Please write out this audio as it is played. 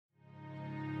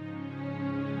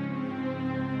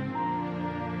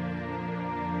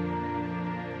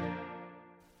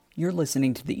You're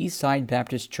listening to the Eastside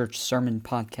Baptist Church Sermon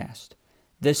Podcast.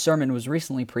 This sermon was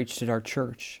recently preached at our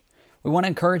church. We want to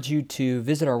encourage you to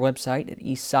visit our website at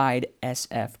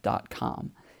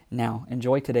eastsidesf.com. Now,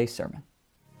 enjoy today's sermon.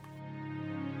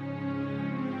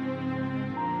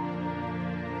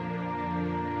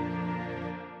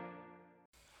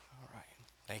 All right.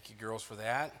 Thank you, girls, for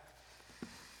that.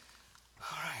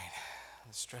 All right.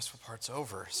 The stressful part's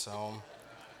over, so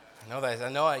I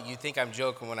know you think I'm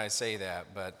joking when I say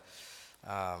that, but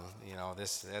I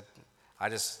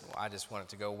just want it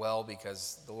to go well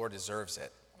because the Lord deserves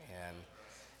it,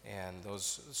 and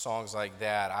those songs like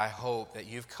that, I hope that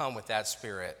you've come with that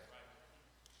spirit.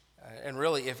 And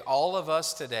really, if all of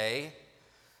us today,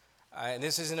 and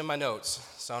this isn't in my notes,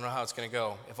 so I don't know how it's going to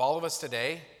go. If all of us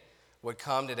today would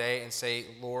come today and say,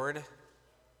 Lord,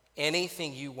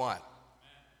 anything you want,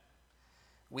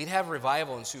 we'd have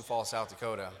revival in Sioux Falls, South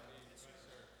Dakota.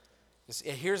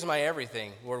 Here's my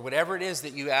everything. Lord, whatever it is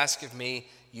that you ask of me,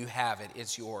 you have it.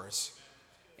 It's yours.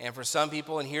 And for some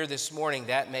people in here this morning,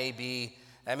 that may be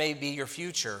your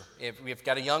future. If we've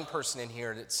got a young person in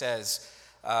here that says,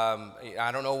 I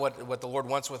don't know what the Lord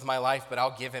wants with my life, but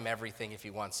I'll give him everything if he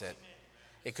wants it.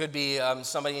 It could be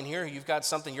somebody in here, you've got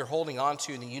something you're holding on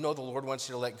to and you know the Lord wants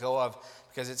you to let go of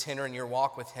because it's hindering your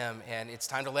walk with him, and it's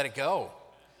time to let it go.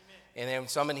 And then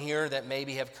some in here that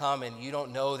maybe have come and you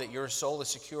don't know that your soul is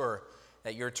secure,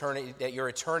 that your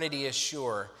eternity is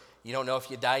sure. You don't know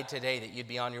if you died today that you'd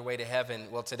be on your way to heaven.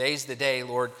 Well, today's the day,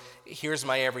 Lord, here's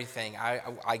my everything.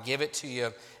 I give it to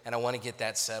you, and I want to get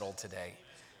that settled today.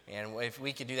 And if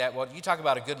we could do that, well, you talk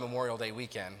about a good Memorial Day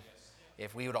weekend.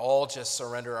 If we would all just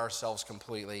surrender ourselves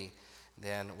completely,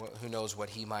 then who knows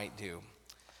what he might do.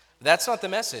 That's not the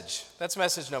message. That's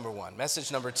message number one.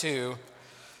 Message number two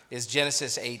is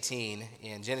Genesis 18.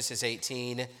 In Genesis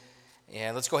 18,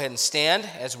 and let's go ahead and stand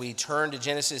as we turn to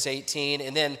Genesis 18.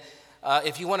 And then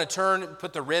if you want to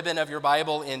put the ribbon of your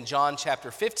Bible in John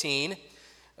chapter 15.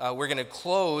 We're going to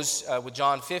close with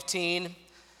John 15.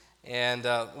 And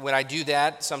when I do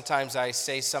that, sometimes I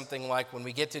say something like, when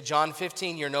we get to John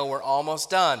 15, we're almost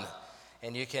done.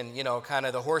 And you can, kind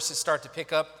of the horses start to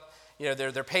pick up,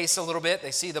 their pace a little bit.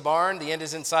 They see the barn, the end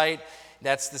is in sight.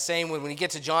 That's the same when you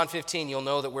get to John 15, you'll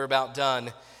know that we're about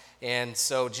done. And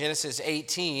so Genesis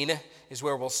 18 is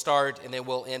where we'll start, and then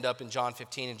we'll end up in John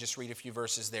 15 and just read a few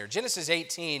verses there. Genesis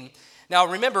 18. Now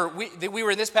remember, we were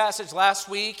in this passage last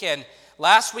week, and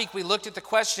last week we looked at the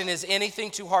question, is anything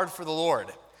too hard for the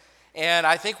Lord? And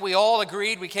I think we all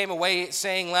agreed, we came away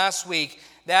saying last week,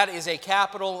 that is a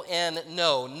capital N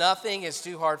no. Nothing is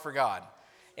too hard for God.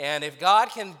 And if God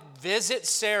can visit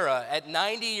Sarah at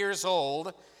 90 years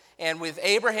old, and with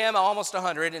Abraham almost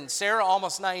 100, and Sarah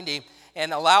almost 90,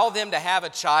 and allow them to have a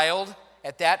child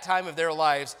at that time of their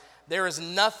lives, there is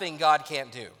nothing God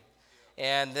can't do.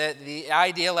 And the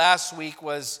idea last week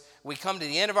was we come to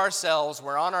the end of ourselves,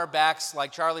 we're on our backs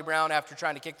like Charlie Brown after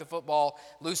trying to kick the football.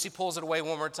 Lucy pulls it away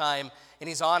one more time, and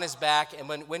he's on his back, and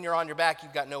when you're on your back,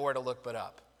 you've got nowhere to look but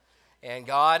up. And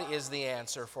God is the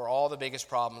answer for all the biggest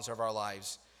problems of our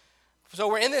lives. So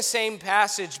we're in the same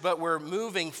passage, but we're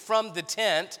moving from the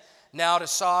tent now to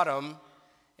Sodom.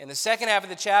 And the second half of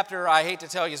the chapter, I hate to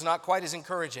tell you, is not quite as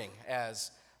encouraging as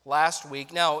last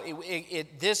week. Now,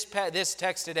 this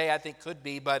text today I think could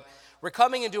be, but we're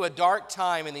coming into a dark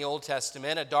time in the Old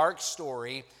Testament, a dark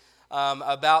story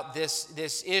about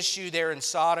this issue there in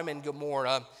Sodom and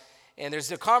Gomorrah. And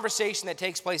there's a conversation that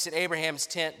takes place at Abraham's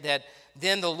tent that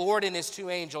then the Lord and his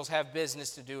two angels have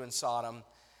business to do in Sodom.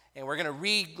 And we're going to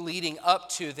read leading up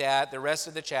to that, the rest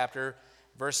of the chapter.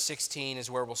 Verse 16 is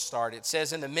where we'll start. It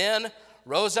says, "And the men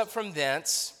rose up from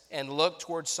thence and looked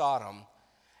toward Sodom.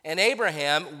 And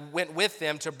Abraham went with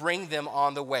them to bring them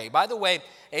on the way." By the way,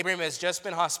 Abraham has just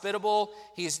been hospitable.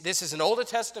 This is an Old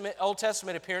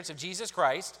Testament appearance of Jesus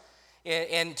Christ,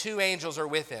 and two angels are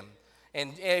with him.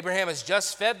 And Abraham has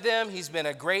just fed them. He's been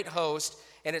a great host,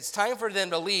 and it's time for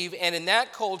them to leave. And in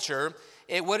that culture,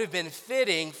 it would have been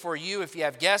fitting for you, if you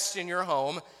have guests in your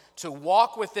home, to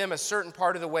walk with them a certain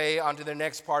part of the way onto the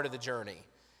next part of the journey.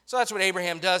 So that's what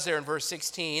Abraham does there in verse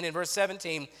 16. In verse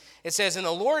 17, it says, "And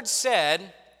the Lord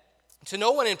said to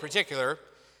no one in particular,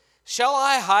 'Shall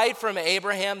I hide from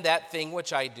Abraham that thing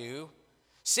which I do?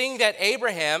 Seeing that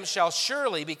Abraham shall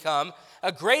surely become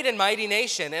a great and mighty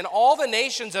nation, and all the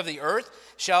nations of the earth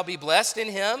shall be blessed in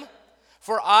him.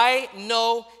 For I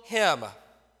know him.'"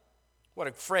 What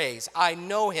a phrase. "I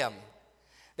know him.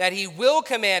 That he will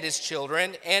command his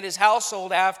children and his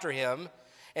household after him,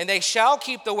 and they shall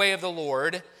keep the way of the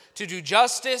Lord, to do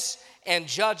justice and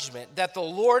judgment, that the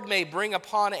Lord may bring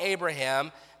upon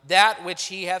Abraham that which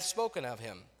he hath spoken of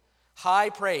him." High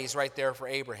praise right there for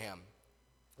Abraham.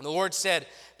 And the Lord said,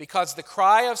 because the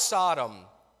cry of Sodom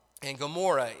and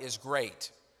Gomorrah is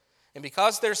great, and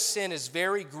because their sin is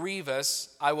very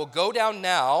grievous, I will go down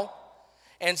now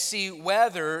and see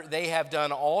whether they have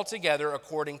done altogether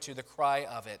according to the cry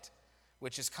of it,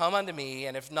 which is come unto me,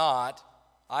 and if not,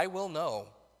 I will know.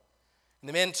 And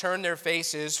the men turned their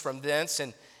faces from thence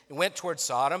and went toward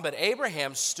Sodom, but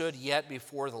Abraham stood yet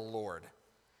before the Lord.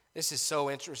 This is so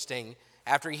interesting.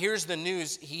 After he hears the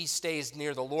news, he stays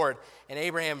near the Lord. And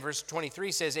Abraham, verse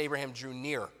 23 says, Abraham drew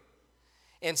near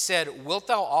and said, wilt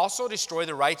thou also destroy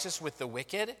the righteous with the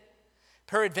wicked?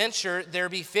 Peradventure there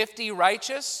be 50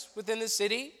 righteous within the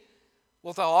city.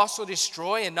 Wilt thou also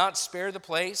destroy and not spare the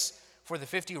place for the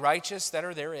 50 righteous that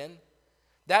are therein?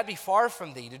 That be far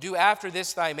from thee, to do after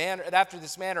this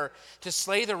manner, to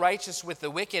slay the righteous with the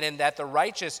wicked, and that the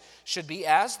righteous should be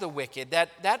as the wicked.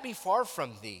 That be far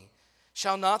from thee.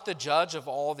 Shall not the judge of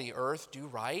all the earth do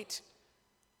right?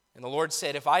 And the Lord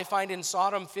said, if I find in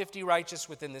Sodom 50 righteous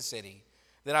within the city,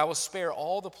 then I will spare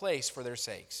all the place for their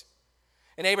sakes.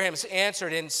 And Abraham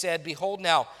answered and said, behold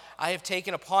now, I have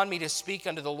taken upon me to speak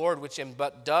unto the Lord, which am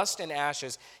but dust and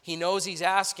ashes. He knows he's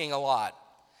asking a lot.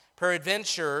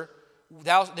 Peradventure,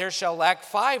 there shall lack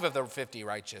 5 of the 50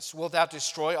 righteous. Wilt thou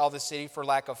destroy all the city for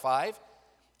lack of 5?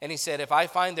 And he said, if I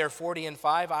find there 40 and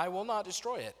 5, I will not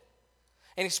destroy it.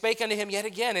 And he spake unto him yet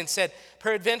again and said,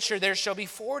 peradventure there shall be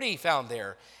 40 found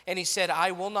there. And he said,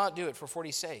 I will not do it for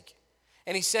 40's sake.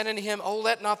 And he said unto him, oh,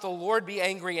 let not the Lord be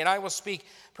angry, and I will speak.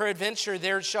 Peradventure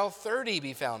there shall 30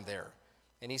 be found there.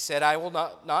 And he said, I will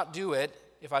not do it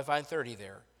if I find 30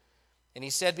 there. And he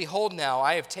said, behold now,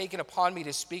 I have taken upon me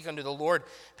to speak unto the Lord.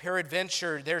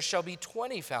 Peradventure there shall be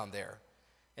 20 found there.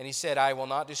 And he said, I will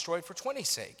not destroy it for 20's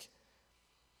sake.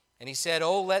 And he said,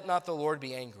 oh, let not the Lord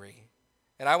be angry.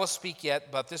 And I will speak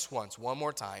yet but this once, one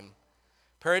more time.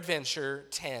 Peradventure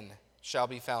 10 shall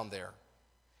be found there.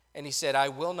 And he said, I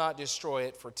will not destroy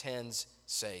it for 10's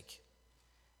sake.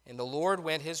 And the Lord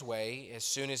went his way as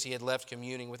soon as he had left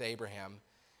communing with Abraham,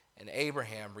 and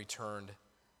Abraham returned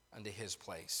unto his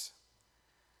place.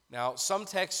 Now, some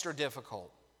texts are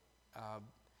difficult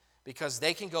because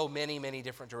they can go many, many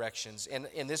different directions,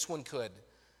 and this one could.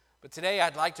 But today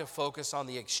I'd like to focus on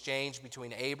the exchange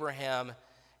between Abraham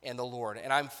and the Lord,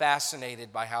 and I'm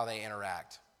fascinated by how they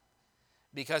interact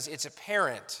because it's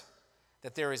apparent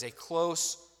that there is a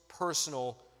close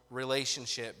personal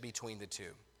relationship between the two.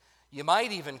 You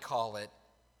might even call it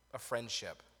a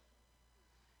friendship.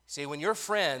 See, when you're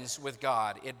friends with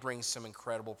God, it brings some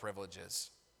incredible privileges.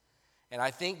 And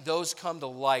I think those come to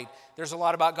light. There's a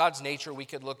lot about God's nature we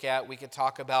could look at. We could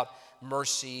talk about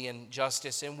mercy and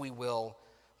justice, and we will.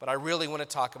 But I really want to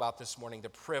talk about this morning the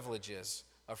privileges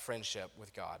of friendship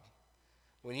with God.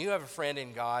 When you have a friend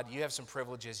in God, you have some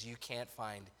privileges you can't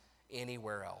find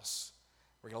anywhere else.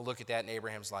 We're going to look at that in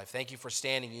Abraham's life. Thank you for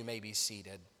standing. You may be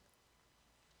seated.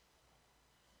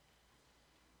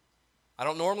 I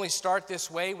don't normally start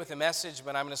this way with a message,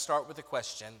 but I'm going to start with a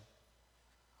question.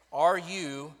 Are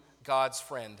you God's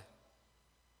friend?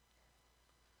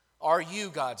 Are you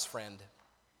God's friend?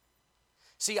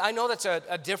 See, I know that's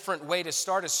a different way to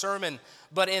start a sermon,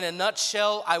 but in a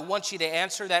nutshell, I want you to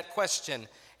answer that question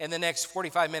in the next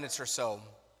 45 minutes or so.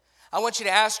 I want you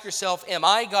to ask yourself, am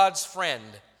I God's friend?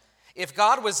 If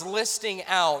God was listing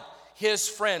out his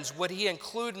friends, would he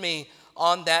include me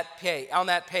on that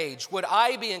page? Would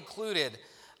I be included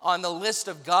on the list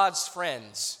of God's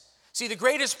friends? See, the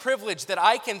greatest privilege that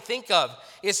I can think of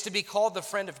is to be called the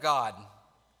friend of God.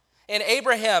 And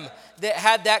Abraham that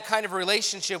had that kind of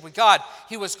relationship with God,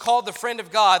 he was called the friend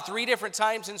of God 3 different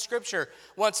times in Scripture.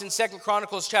 Once in 2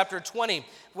 Chronicles chapter 20,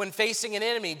 when facing an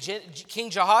enemy, King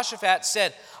Jehoshaphat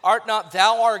said, art not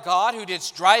thou our God who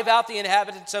didst drive out the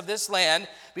inhabitants of this land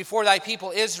before thy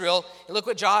people Israel? And look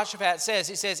what Jehoshaphat says.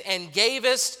 He says, and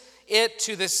gavest it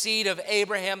to the seed of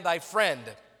Abraham thy friend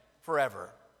forever.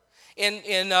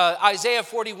 In Isaiah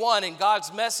 41, in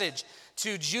God's message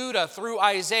to Judah through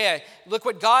Isaiah,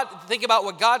 think about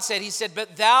what God said. He said,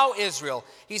 but thou, Israel,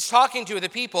 he's talking to the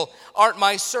people, art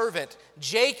my servant,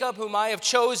 Jacob, whom I have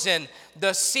chosen,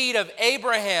 the seed of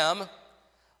Abraham,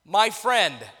 my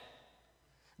friend.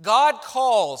 God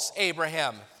calls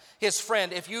Abraham his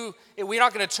friend. If we're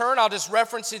not going to turn, I'll just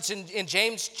reference it in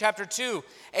James chapter 2.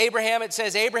 Abraham, it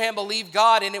says, Abraham believed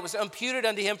God, and it was imputed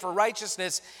unto him for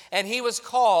righteousness, and he was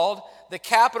called the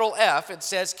capital F, it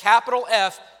says capital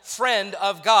F, friend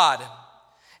of God.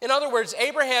 In other words,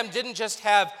 Abraham didn't just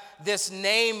have this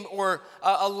name or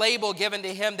a label given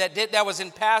to him that was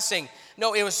in passing.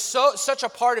 No, it was such a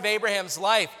part of Abraham's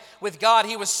life with God.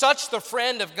 He was such the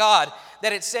friend of God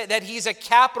that it said that he's a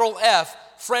capital F,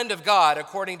 friend of God,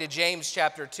 according to James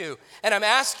chapter 2. And I'm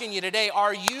asking you today,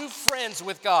 are you friends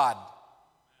with God?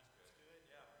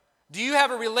 Do you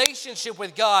have a relationship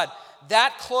with God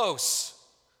that close?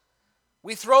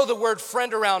 We throw the word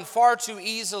friend around far too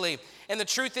easily. And the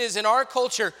truth is, in our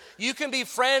culture, you can be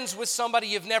friends with somebody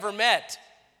you've never met.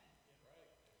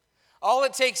 All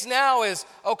it takes now is,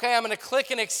 okay, I'm going to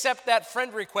click and accept that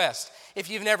friend request.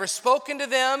 If you've never spoken to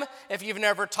them, if you've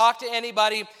never talked to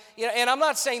anybody, and I'm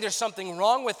not saying there's something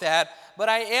wrong with that, but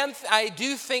I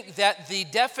do think that the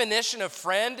definition of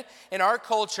friend in our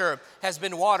culture has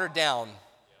been watered down.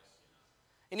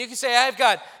 And you can say, I've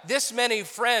got this many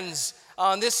friends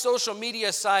on this social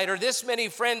media site, or this many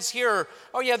friends here.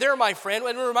 Oh yeah, they're my friend.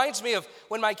 And it reminds me of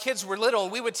when my kids were little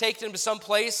and we would take them to some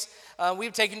place. We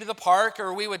would take them to the park,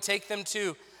 or we would take them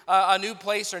to a new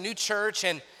place or new church,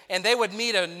 and they would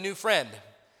meet a new friend.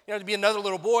 There'd be another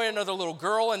little boy, another little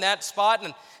girl in that spot.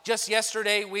 And just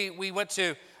yesterday, we went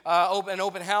to an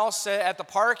open house at the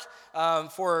park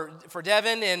for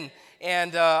Devin,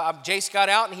 and Jace got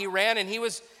out and he ran, and he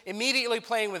was immediately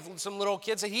playing with some little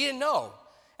kids that he didn't know.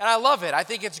 And I love it. I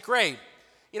think it's great.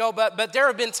 But there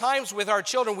have been times with our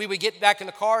children, we would get back in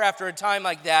the car after a time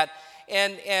like that,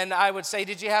 and I would say,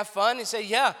 did you have fun? He'd say,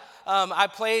 yeah. I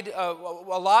played a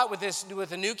lot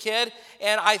with a new kid,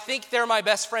 and I think they're my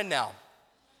best friend now.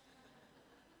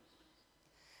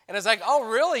 And it's like, oh,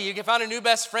 really? You found a new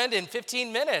best friend in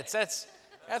 15 minutes? That's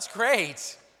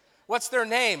great. What's their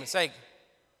name? It's like,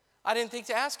 I didn't think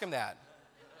to ask him that.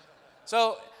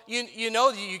 So you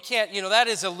can't, that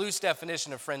is a loose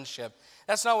definition of friendship.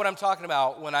 That's not what I'm talking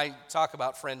about when I talk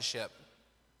about friendship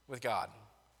with God.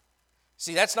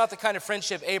 See, that's not the kind of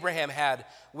friendship Abraham had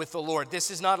with the Lord.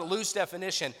 This is not a loose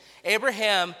definition.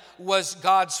 Abraham was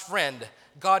God's friend.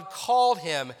 God called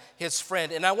him his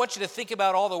friend. And I want you to think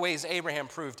about all the ways Abraham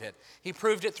proved it. He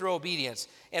proved it through obedience.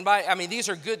 And these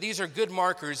are good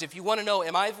markers. If you want to know,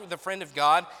 am I the friend of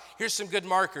God? Here's some good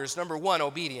markers. Number 1,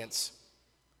 obedience.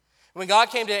 When God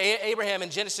came to Abraham in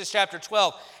Genesis chapter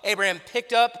 12, Abraham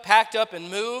packed up,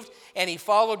 and moved, and he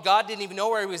followed God, didn't even know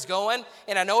where he was going.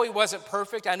 And I know he wasn't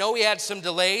perfect. I know he had some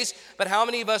delays, but how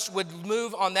many of us would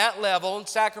move on that level and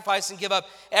sacrifice and give up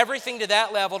everything to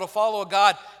that level to follow a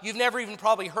God you've never even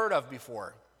probably heard of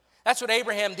before? That's what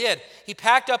Abraham did. He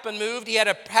packed up and moved. He had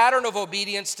a pattern of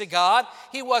obedience to God.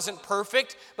 He wasn't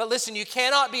perfect, but listen, you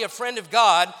cannot be a friend of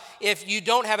God if you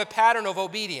don't have a pattern of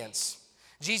obedience.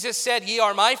 Jesus said, ye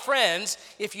are my friends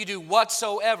if you do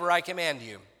whatsoever I command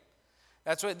you.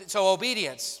 So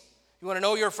obedience. You want to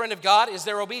know you're a friend of God? Is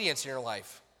there obedience in your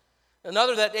life?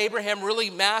 Another that Abraham really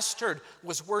mastered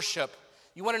was worship.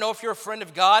 You want to know if you're a friend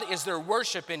of God? Is there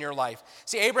worship in your life?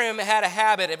 See, Abraham had a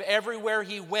habit of everywhere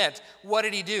he went. What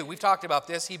did he do? We've talked about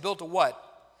this. He built a what?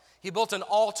 He built an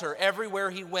altar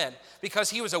everywhere he went because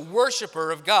he was a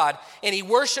worshiper of God, and he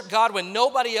worshiped God when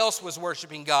nobody else was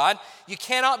worshiping God. You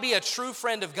cannot be a true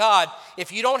friend of God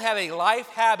if you don't have a life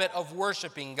habit of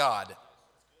worshiping God.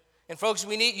 And folks,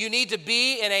 you need to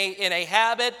be in a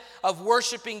habit of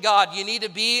worshiping God. You need to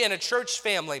be in a church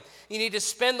family. You need to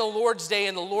spend the Lord's Day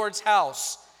in the Lord's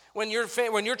house. When your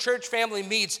church family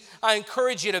meets, I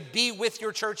encourage you to be with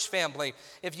your church family.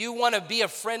 If you want to be a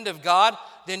friend of God,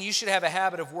 then you should have a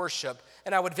habit of worship.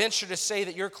 And I would venture to say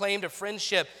that your claim to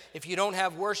friendship, if you don't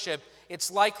have worship, it's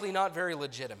likely not very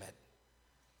legitimate.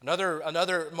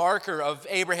 Another marker of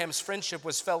Abraham's friendship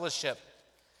was fellowship.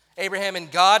 Abraham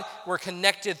and God were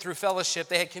connected through fellowship.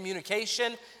 They had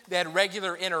communication, they had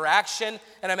regular interaction.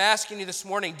 And I'm asking you this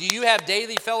morning, do you have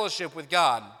daily fellowship with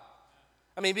God?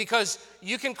 Because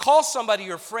you can call somebody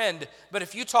your friend, but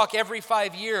if you talk every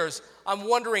 5 years, I'm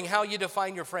wondering how you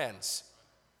define your friends.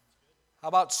 How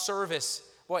about service?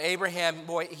 Abraham,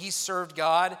 he served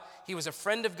God. He was a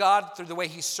friend of God through the way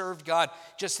he served God.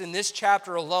 Just in this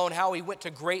chapter alone, how he went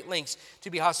to great lengths to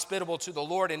be hospitable to the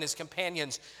Lord and his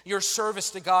companions. Your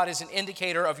service to God is an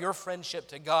indicator of your friendship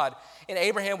to God. And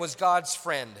Abraham was God's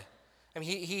friend.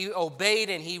 He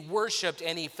obeyed and he worshiped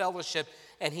and he fellowshiped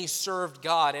and he served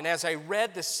God. And as I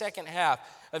read the second half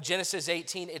of Genesis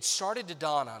 18, it started to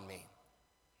dawn on me.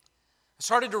 I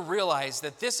started to realize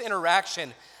that this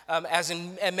interaction, as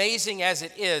amazing as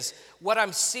it is, what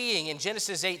I'm seeing in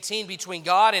Genesis 18 between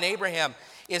God and Abraham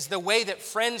is the way that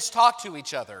friends talk to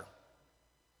each other.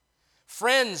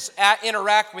 Friends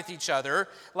interact with each other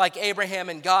like Abraham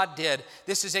and God did.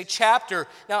 This is a chapter.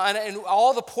 Now, and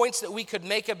all the points that we could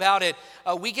make about it,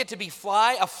 we get to be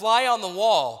a fly on the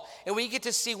wall, and we get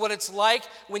to see what it's like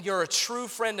when you're a true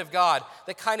friend of God,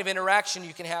 the kind of interaction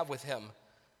you can have with him.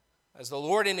 As the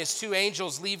Lord and his 2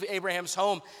 angels leave Abraham's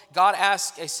home, God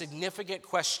asks a significant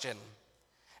question.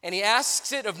 And he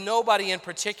asks it of nobody in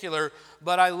particular,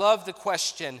 but I love the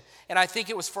question, and I think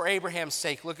it was for Abraham's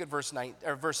sake. Look at verse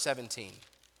 17.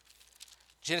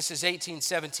 Genesis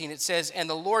 18:17, it says, "And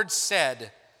the Lord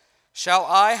said, shall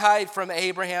I hide from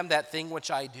Abraham that thing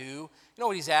which I do?" You know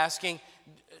what he's asking?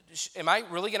 Am I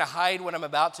really going to hide what I'm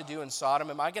about to do in Sodom?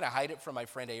 Am I going to hide it from my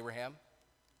friend Abraham?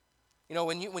 You know,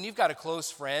 when you've got a close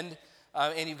friend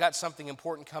and you've got something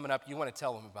important coming up, you want to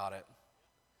tell him about it.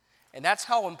 And that's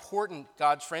how important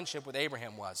God's friendship with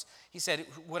Abraham was. He said,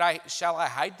 shall I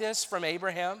hide this from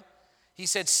Abraham? He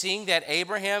said, seeing that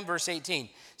Abraham, verse 18,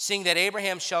 seeing that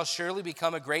Abraham shall surely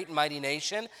become a great and mighty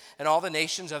nation, and all the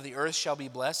nations of the earth shall be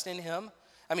blessed in him.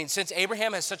 I mean, since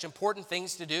Abraham has such important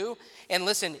things to do, and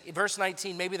listen, verse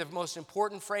 19, maybe the most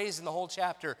important phrase in the whole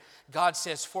chapter, God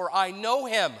says, for I know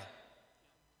him.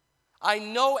 I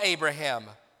know Abraham.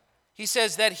 He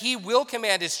says that he will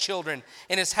command his children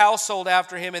and his household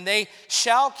after him, and they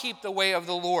shall keep the way of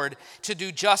the Lord to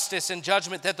do justice and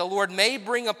judgment, that the Lord may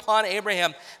bring upon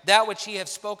Abraham that which he hath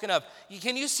spoken of.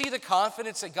 Can you see the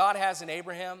confidence that God has in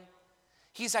Abraham?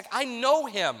 He's like, I know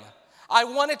him. I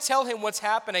want to tell him what's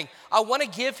happening. I want to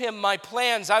give him my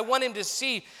plans. I want him to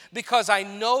see, because I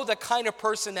know the kind of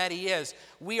person that he is.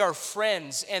 We are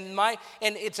friends. And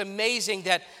it's amazing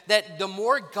that the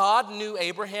more God knew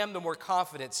Abraham, the more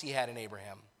confidence he had in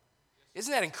Abraham.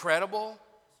 Isn't that incredible?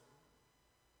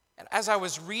 And as I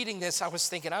was reading this, I was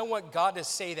thinking, I want God to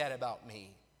say that about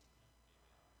me.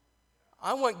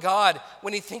 I want God,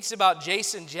 when he thinks about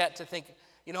Jason Jett, to think,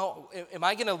 you know, am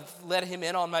I going to let him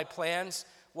in on my plans?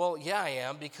 Well, yeah, I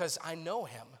am, because I know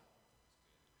him.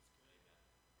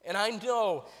 And I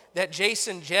know that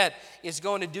Jason Jett is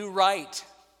going to do right.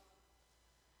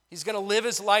 He's going to live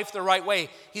his life the right way.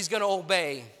 He's going to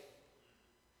obey.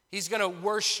 He's going to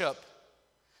worship.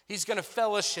 He's going to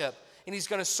fellowship. And he's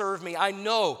going to serve me. I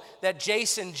know that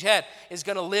Jason Jett is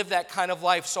going to live that kind of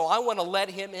life, so I want to let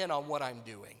him in on what I'm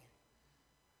doing.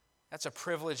 That's a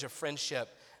privilege of friendship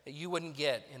that you wouldn't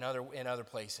get in other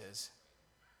places.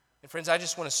 And friends, I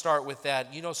just want to start with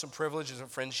that. You know, some privileges of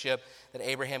friendship that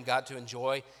Abraham got to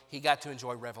enjoy. He got to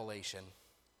enjoy revelation.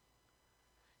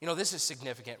 You know, this is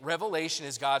significant. Revelation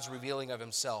is God's revealing of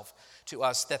himself to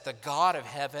us, that the God of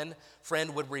heaven,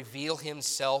 friend, would reveal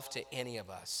himself to any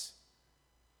of us.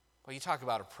 Well, you talk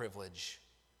about a privilege.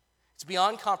 It's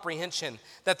beyond comprehension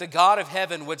that the God of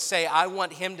heaven would say, I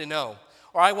want him to know,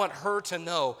 or I want her to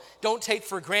know. Don't take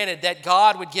for granted that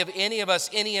God would give any of us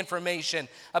any information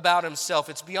about himself.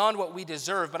 It's beyond what we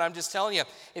deserve, but I'm just telling you,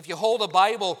 if you hold a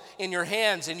Bible in your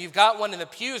hands and you've got one in the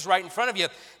pews right in front of you,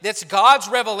 that's God's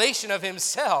revelation of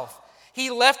himself. He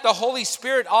left the Holy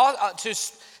Spirit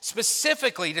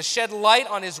specifically to shed light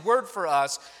on his word for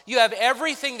us. You have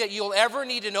everything that you'll ever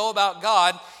need to know about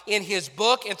God in his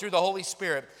book and through the Holy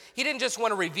Spirit. He didn't just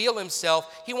want to reveal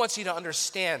himself, he wants you to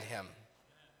understand him.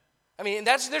 I mean,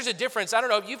 there's a difference. I don't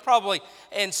know if you've probably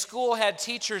in school had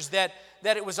teachers that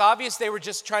it was obvious they were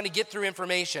just trying to get through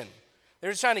information. They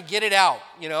were just trying to get it out,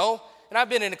 you know. And I've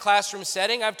been in a classroom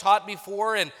setting. I've taught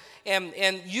before, and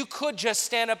you could just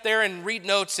stand up there and read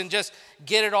notes and just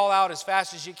get it all out as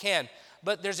fast as you can.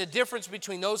 But there's a difference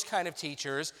between those kind of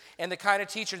teachers and the kind of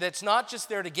teacher that's not just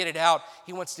there to get it out.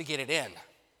 He wants to get it in.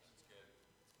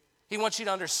 He wants you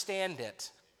to understand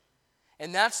it.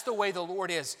 And that's the way the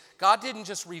Lord is. God didn't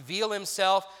just reveal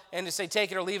himself and to say,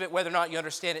 take it or leave it, whether or not you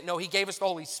understand it. No, he gave us the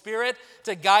Holy Spirit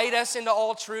to guide us into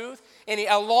all truth. And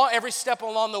every step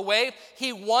along the way,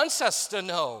 he wants us to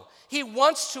know. He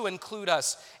wants to include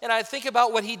us. And I think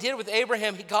about what he did with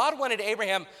Abraham. God wanted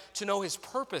Abraham to know his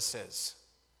purposes.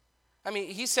 I mean,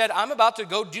 he said, I'm about to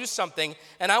go do something,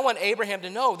 and I want Abraham to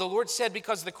know. The Lord said,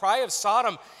 because the cry of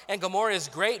Sodom and Gomorrah is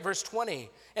great, verse 20,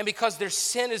 and because their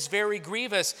sin is very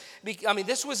grievous. I mean,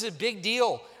 this was a big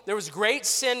deal. There was great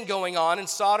sin going on in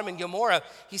Sodom and Gomorrah.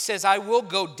 He says, I will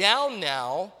go down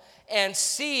now and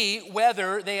see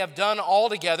whether they have done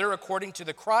altogether according to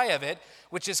the cry of it,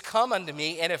 which has come unto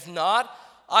me, and if not,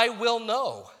 I will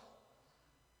know.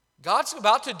 God's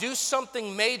about to do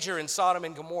something major in Sodom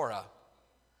and Gomorrah.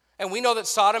 And we know that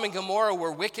Sodom and Gomorrah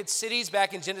were wicked cities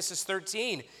back in Genesis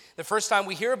 13. The first time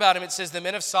we hear about them, it says the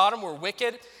men of Sodom were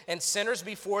wicked and sinners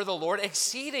before the Lord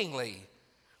exceedingly.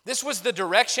 This was the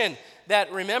direction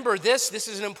that, remember this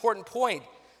is an important point.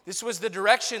 This was the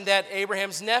direction that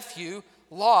Abraham's nephew,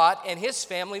 Lot, and his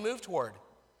family moved toward.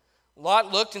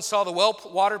 Lot looked and saw the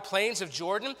well-watered plains of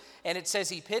Jordan, and it says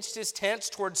he pitched his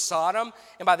tents towards Sodom,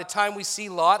 and by the time we see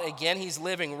Lot again, he's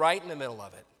living right in the middle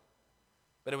of it.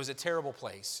 But it was a terrible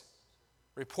place.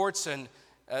 Reports and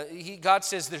God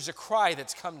says there's a cry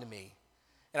that's come to me.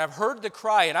 And I've heard the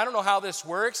cry, and I don't know how this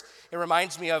works. It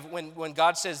reminds me of when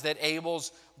God says that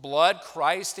Abel's blood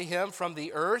cries to him from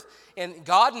the earth. And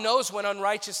God knows when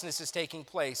unrighteousness is taking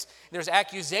place. There's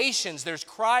accusations, there's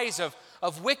cries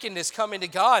of wickedness coming to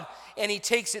God. And he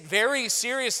takes it very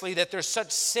seriously that there's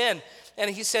such sin. And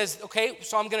he says, okay,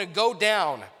 so I'm going to go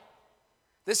down.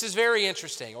 This is very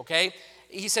interesting, okay?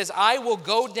 He says, I will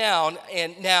go down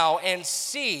and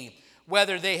see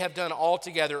whether they have done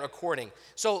altogether according.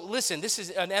 So listen, this is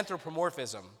an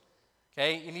anthropomorphism,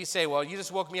 okay? And you say, well, you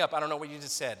just woke me up. I don't know what you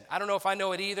just said. I don't know if I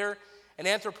know it either. An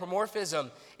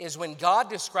anthropomorphism is when God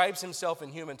describes himself in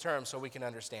human terms so we can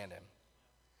understand him.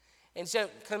 And so,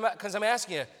 because I'm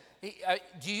asking you,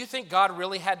 do you think God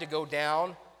really had to go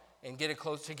down and get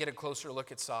a closer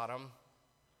look at Sodom?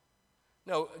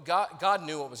 No, God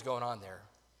knew what was going on there.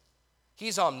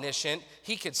 He's omniscient.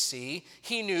 He could see.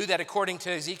 He knew that according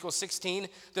to Ezekiel 16,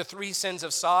 the 3 sins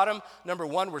of Sodom, number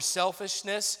 1 were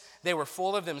selfishness. They were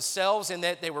full of themselves and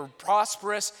that they were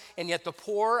prosperous, and yet the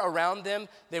poor around them,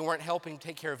 they weren't helping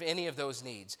take care of any of those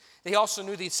needs. They also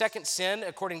knew the second sin,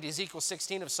 according to Ezekiel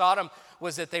 16 of Sodom,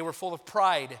 was that they were full of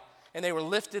pride, and they were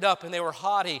lifted up, and they were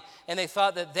haughty, and they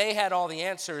thought that they had all the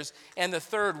answers. And the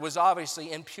third was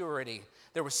obviously impurity.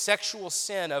 There was sexual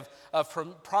sin of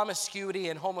promiscuity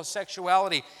and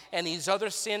homosexuality and these other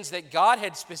sins that God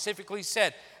had specifically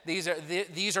said,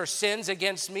 these are sins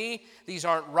against me, these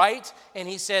aren't right. And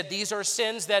he said, these are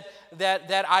sins that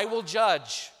I will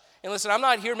judge. And listen, I'm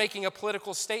not here making a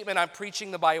political statement, I'm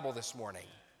preaching the Bible this morning.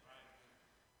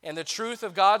 And the truth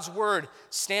of God's word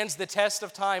stands the test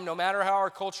of time no matter how our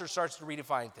culture starts to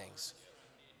redefine things.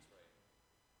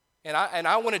 And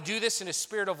I want to do this in a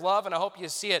spirit of love, and I hope you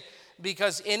see it,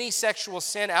 because any sexual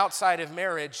sin outside of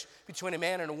marriage between a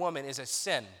man and a woman is a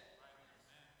sin.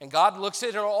 And God looks at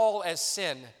it all as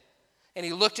sin. And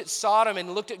he looked at Sodom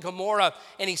and looked at Gomorrah,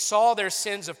 and he saw their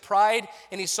sins of pride,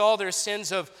 and he saw their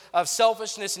sins of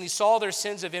selfishness, and he saw their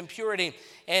sins of impurity.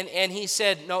 And he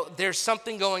said, no, there's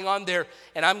something going on there,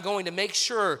 and I'm going to make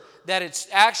sure that it's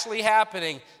actually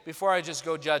happening before I just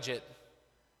go judge it.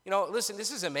 You know, listen,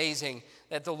 this is amazing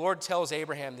that the Lord tells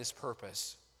Abraham this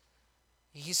purpose.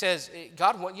 He says,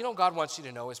 God wants you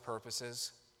to know his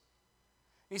purposes.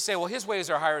 You say, well, his ways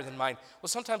are higher than mine. Well,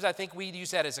 sometimes I think we use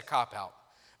that as a cop-out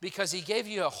because he gave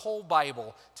you a whole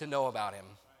Bible to know about him.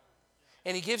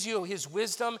 And he gives you his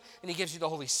wisdom, and he gives you the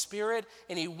Holy Spirit,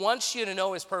 and he wants you to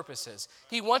know his purposes.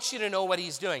 He wants you to know what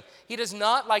he's doing. He does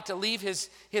not like to leave his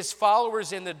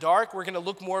followers in the dark. We're going to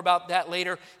look more about that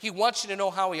later. He wants you to know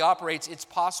how he operates. It's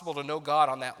possible to know God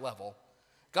on that level.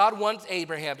 God wants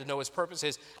Abraham to know his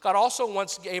purposes. God also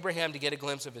wants Abraham to get a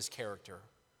glimpse of his character.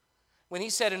 When he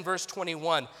said in verse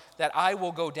 21 that I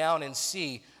will go down and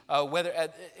see whether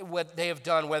what they have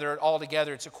done, whether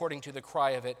altogether it's according to the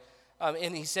cry of it.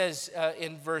 And he says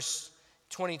in verse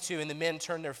 22, and the men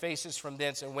turned their faces from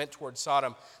thence and went toward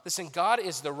Sodom. Listen, God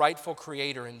is the rightful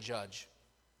creator and judge.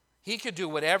 He could do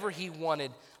whatever he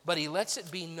wanted, but he lets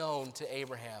it be known to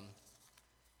Abraham.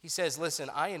 He says, listen,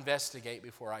 I investigate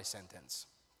before I sentence.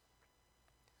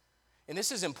 And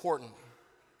this is important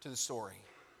to the story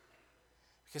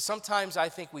because sometimes I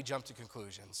think we jump to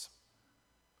conclusions.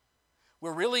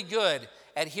 We're really good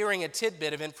at hearing a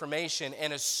tidbit of information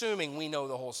and assuming we know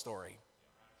the whole story.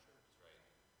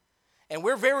 And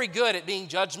we're very good at being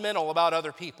judgmental about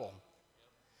other people.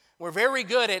 We're very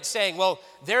good at saying, well,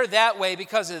 they're that way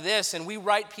because of this, and we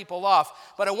write people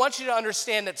off. But I want you to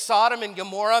understand that Sodom and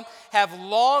Gomorrah have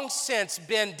long since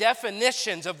been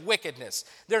definitions of wickedness.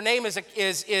 Their name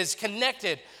is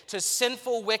connected to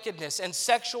sinful wickedness and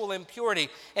sexual impurity,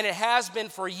 and it has been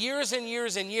for years and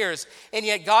years and years. And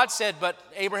yet God said, but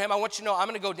Abraham, I want you to know, I'm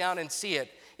going to go down and see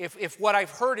it. If what I've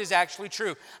heard is actually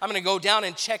true, I'm going to go down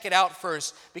and check it out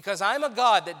first, because I'm a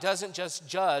God that doesn't just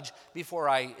judge before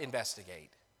I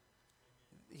investigate.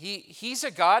 He's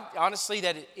a God, honestly,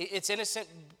 that it's innocent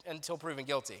until proven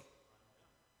guilty.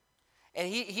 And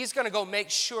he's going to go make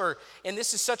sure, and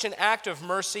this is such an act of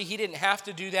mercy. He didn't have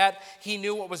to do that. He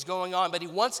knew what was going on, but he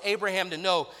wants Abraham to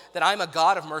know that I'm a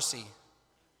God of mercy.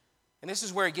 And this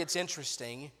is where it gets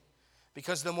interesting,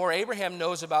 because the more Abraham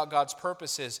knows about God's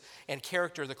purposes and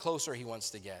character, the closer he wants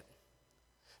to get.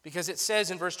 Because it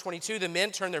says in verse 22, the men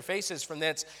turned their faces from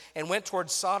thence and went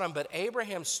towards Sodom, but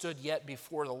Abraham stood yet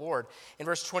before the Lord. In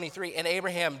verse 23, and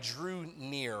Abraham drew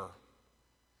near.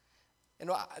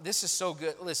 And this is so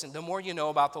good. Listen, the more you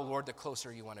know about the Lord, the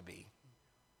closer you want to be.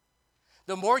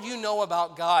 The more you know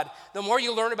about God, the more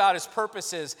you learn about his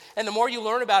purposes, and the more you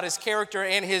learn about his character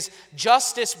and his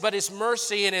justice, but his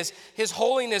mercy, and his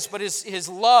holiness, but his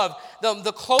love,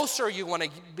 the closer you want to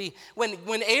be.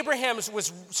 When Abraham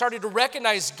started to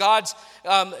recognize God's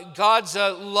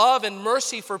love and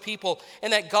mercy for people,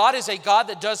 and that God is a God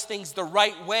that does things the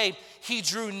right way, he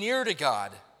drew near to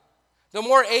God. The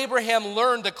more Abraham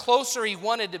learned, the closer he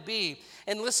wanted to be.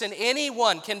 And listen,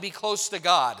 anyone can be close to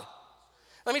God.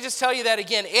 Let me just tell you that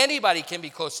again. Anybody can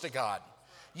be close to God.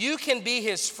 You can be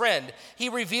his friend. He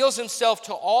reveals himself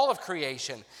to all of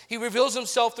creation. He reveals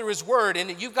himself through his word.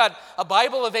 And you've got a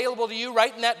Bible available to you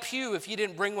right in that pew if you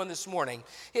didn't bring one this morning.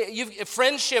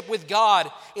 Friendship with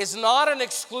God is not an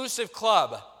exclusive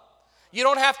club. You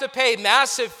don't have to pay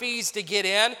massive fees to get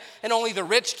in, and only the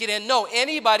rich get in. No,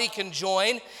 anybody can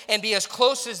join and be as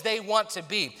close as they want to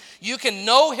be. You can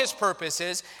know his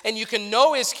purposes, and you can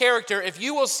know his character if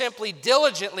you will simply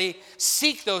diligently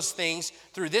seek those things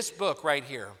through this book right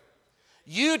here.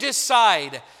 You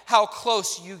decide how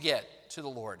close you get to the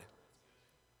Lord.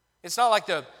 It's not like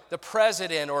the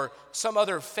president or some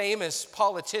other famous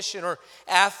politician or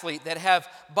athlete that have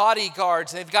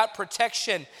bodyguards and they've got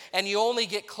protection and you only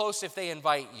get close if they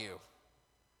invite you.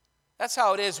 That's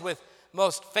how it is with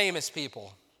most famous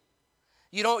people.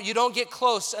 You don't get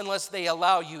close unless they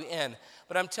allow you in.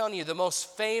 But I'm telling you, the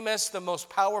most famous, the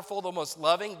most powerful, the most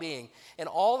loving being in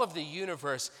all of the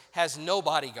universe has no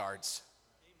bodyguards.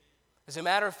 As a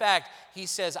matter of fact, he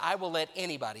says, I will let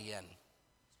anybody in.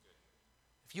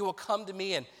 If you will come to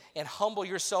me and humble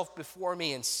yourself before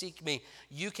me and seek me,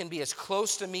 you can be as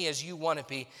close to me as you want to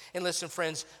be. And listen,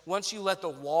 friends, once you let the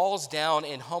walls down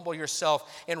and humble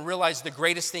yourself and realize the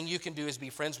greatest thing you can do is be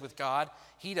friends with God,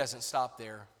 he doesn't stop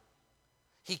there.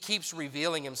 He keeps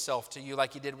revealing himself to you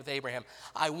like he did with Abraham.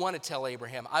 I want to tell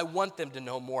Abraham. I want them to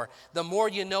know more. The more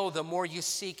you know, the more you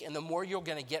seek, and the more you're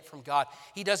going to get from God.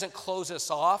 He doesn't close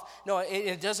us off. No,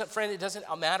 it doesn't, friend, it doesn't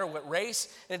matter what race,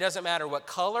 and it doesn't matter what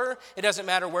color, it doesn't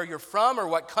matter where you're from or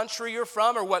what country you're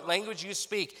from or what language you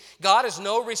speak. God is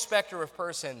no respecter of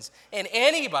persons, and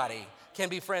anybody can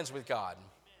be friends with God.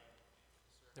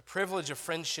 The privilege of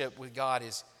friendship with God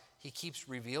is he keeps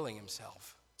revealing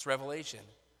himself. It's revelation.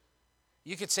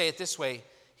 You could say it this way,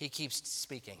 he keeps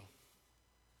speaking.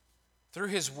 Through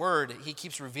his word, he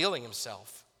keeps revealing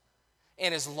himself.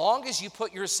 And as long as you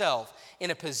put yourself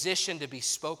in a position to be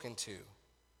spoken to,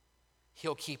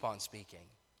 he'll keep on speaking.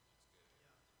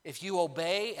 If you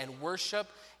obey and worship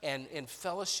and in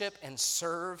fellowship and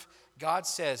serve, God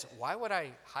says, why would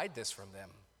I hide this from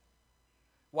them?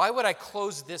 Why would I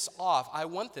close this off? I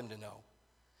want them to know.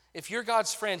 If you're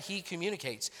God's friend, he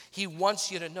communicates. He wants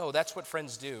you to know. That's what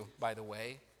friends do, by the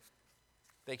way.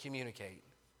 They communicate.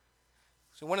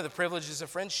 So one of the privileges of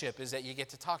friendship is that you get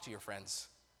to talk to your friends.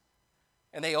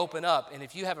 And they open up. And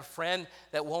if you have a friend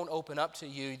that won't open up to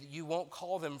you, you won't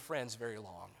call them friends very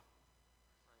long.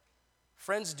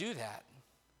 Friends do that.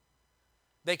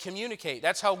 They communicate.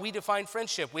 That's how we define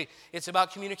friendship. It's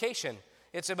about communication.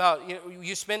 It's about,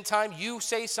 you spend time, you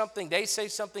say something, they say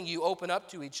something, you open up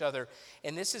to each other.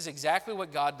 And this is exactly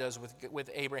what God does with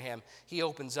Abraham. He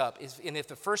opens up. And if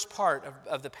the first part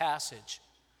of the passage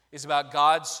is about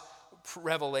God's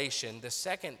revelation, the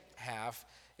second half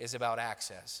is about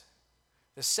access.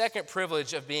 The second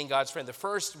privilege of being God's friend, the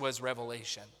first was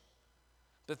revelation.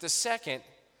 But the second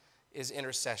is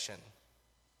intercession.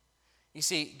 You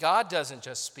see, God doesn't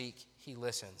just speak, he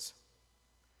listens.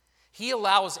 He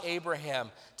allows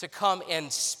Abraham to come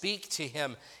and speak to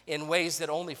him in ways that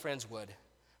only friends would.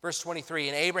 Verse 23,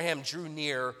 and Abraham drew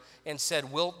near and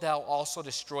said, wilt thou also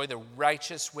destroy the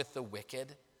righteous with the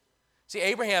wicked? See,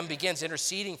 Abraham begins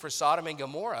interceding for Sodom and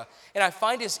Gomorrah. And I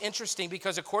find this interesting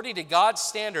because according to God's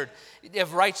standard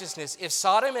of righteousness, if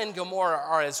Sodom and Gomorrah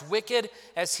are as wicked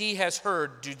as he has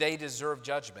heard, do they deserve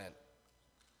judgment?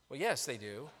 Well, yes, they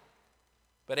do.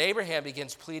 But Abraham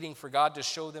begins pleading for God to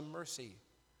show them mercy.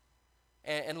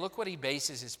 And look what he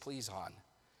bases his pleas on.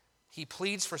 He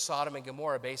pleads for Sodom and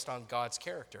Gomorrah based on God's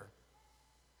character,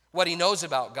 what he knows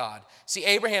about God. See,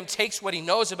 Abraham takes what he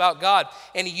knows about God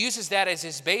and he uses that as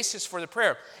his basis for the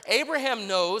prayer. Abraham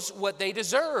knows what they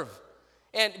deserve,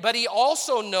 but he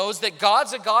also knows that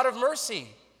God's a God of mercy.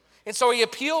 And so he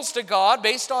appeals to God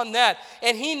based on that.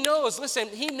 And he knows, listen,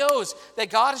 he knows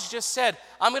that God has just said,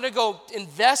 I'm going to go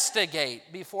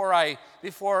investigate before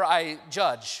I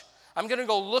judge. I'm going to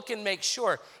go look and make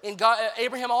sure. And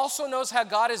Abraham also knows how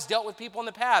God has dealt with people in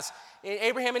the past.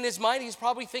 Abraham, in his mind, he's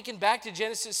probably thinking back to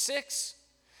Genesis 6.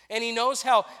 And he knows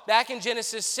how back in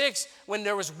Genesis 6, when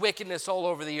there was wickedness all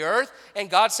over the earth, and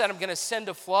God said, I'm going to send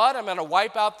a flood, I'm going to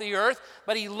wipe out the earth.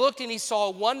 But he looked and he saw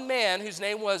one man whose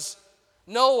name was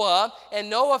Noah, and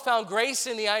Noah found grace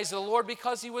in the eyes of the Lord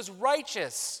because he was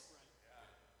righteous.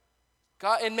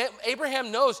 God, and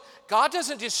Abraham knows God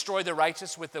doesn't destroy the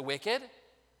righteous with the wicked.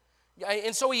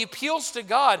 And so he appeals to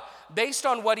God based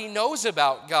on what he knows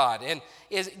about God. And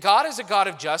God is a God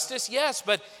of justice, yes,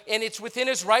 and it's within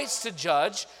his rights to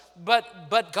judge,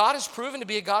 but God has proven to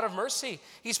be a God of mercy.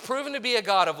 He's proven to be a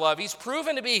God of love. He's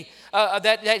proven to be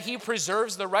that he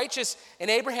preserves the righteous,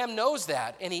 and Abraham knows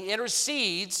that, and he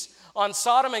intercedes on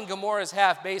Sodom and Gomorrah's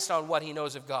behalf based on what he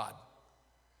knows of God.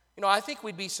 I think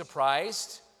we'd be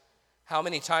surprised how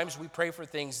many times we pray for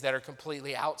things that are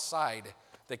completely outside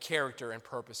the character and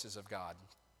purposes of God.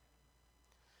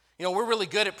 We're really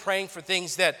good at praying for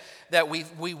things that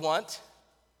we want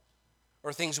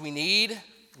or things we need,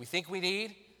 we think we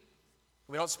need.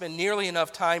 We don't spend nearly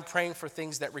enough time praying for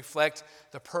things that reflect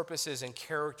the purposes and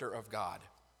character of God.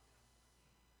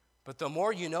 But the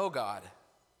more you know God,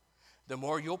 the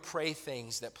more you'll pray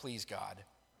things that please God.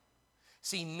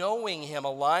 See, knowing him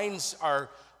aligns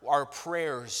our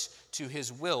prayers to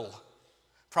his will.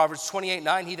 Proverbs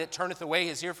 28:9, he that turneth away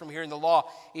his ear from hearing the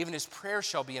law, even his prayer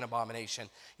shall be an abomination.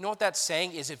 You know what that's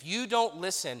saying is if you don't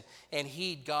listen and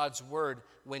heed God's word,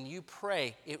 when you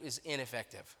pray, it is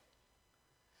ineffective.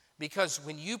 Because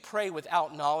when you pray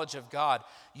without knowledge of God,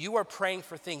 you are praying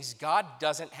for things God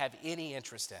doesn't have any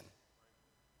interest in.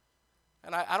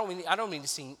 And I don't mean to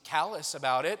seem callous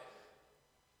about it,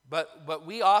 but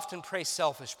we often pray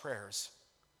selfish prayers.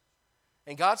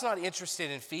 And God's not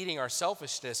interested in feeding our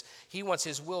selfishness. He wants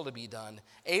his will to be done.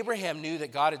 Abraham knew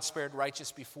that God had spared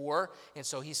righteous before, and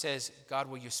so he says, God,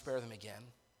 will you spare them again?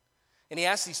 And he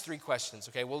asks these three questions.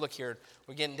 Okay, we'll look here.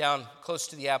 We're getting down close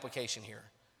to the application here.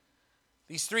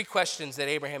 These three questions that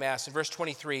Abraham asked. In verse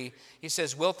 23, he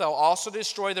says, wilt thou also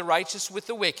destroy the righteous with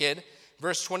the wicked?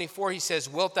 Verse 24, he says,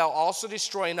 wilt thou also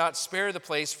destroy and not spare the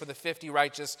place for the 50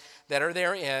 righteous that are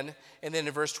therein? And then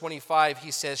in verse 25,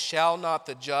 he says, shall not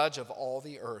the judge of all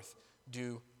the earth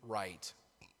do right?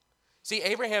 See,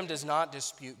 Abraham does not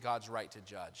dispute God's right to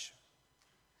judge.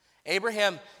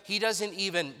 Abraham, he doesn't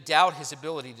even doubt his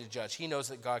ability to judge. He knows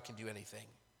that God can do anything.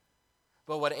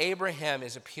 But what Abraham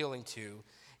is appealing to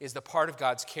is the part of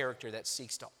God's character that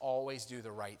seeks to always do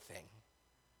the right thing.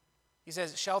 He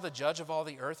says, shall the judge of all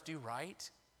the earth do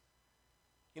right?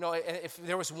 If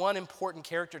there was one important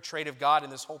character trait of God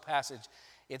in this whole passage,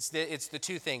 it's the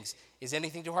two things. Is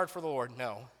anything too hard for the Lord?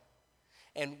 No.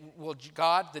 And will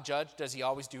God, the judge, does he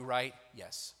always do right?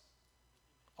 Yes.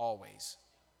 Always.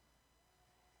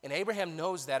 And Abraham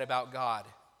knows that about God.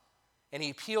 And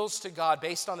he appeals to God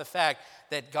based on the fact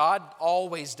that God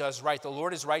always does right. The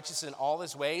Lord is righteous in all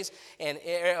his ways and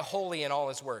holy in all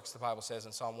his works, the Bible says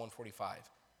in Psalm 145.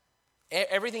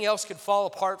 Everything else could fall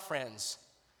apart, friends,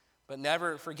 but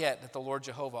never forget that the Lord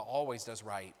Jehovah always does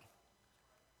right.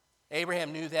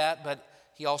 Abraham knew that, but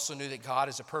he also knew that God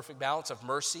is a perfect balance of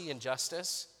mercy and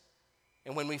justice.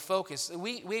 And when we focus,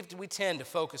 we tend to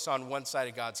focus on one side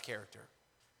of God's character.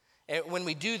 And when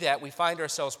we do that, we find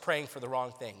ourselves praying for the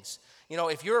wrong things.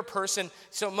 If you're a person,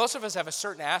 so most of us have a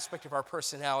certain aspect of our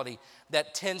personality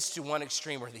that tends to one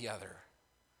extreme or the other.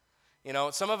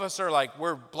 Some of us are like,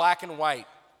 we're black and white.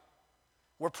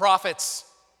 We're prophets.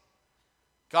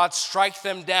 God, strike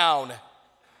them down.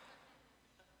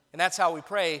 And that's how we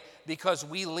pray because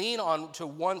we lean on to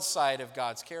one side of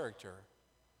God's character.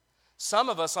 Some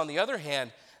of us, on the other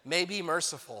hand, may be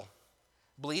merciful.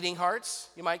 Bleeding hearts,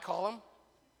 you might call them.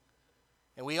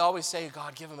 And we always say,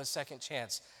 God, give them a second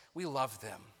chance. We love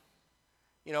them.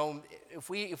 If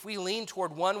we lean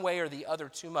toward one way or the other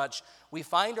too much, we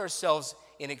find ourselves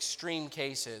in extreme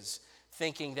cases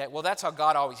thinking that, well, that's how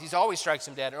God he always strikes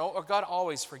them dead, or God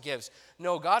always forgives.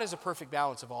 No, God is a perfect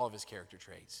balance of all of his character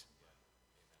traits.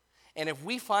 And if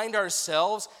we find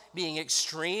ourselves being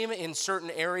extreme in certain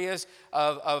areas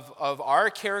of our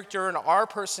character and our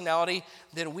personality,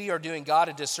 then we are doing God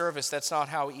a disservice. That's not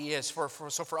how he is.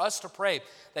 So for us to pray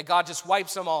that God just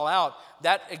wipes them all out,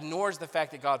 that ignores the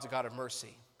fact that God's a God of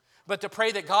mercy. But to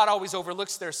pray that God always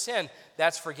overlooks their sin,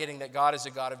 that's forgetting that God is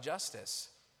a God of justice.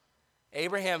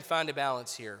 Abraham found a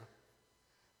balance here.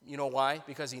 You know why?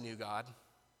 Because he knew God.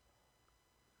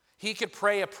 He could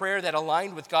pray a prayer that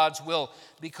aligned with God's will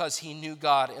because he knew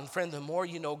God. And friend, the more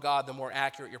you know God, the more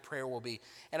accurate your prayer will be.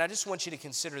 And I just want you to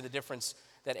consider the difference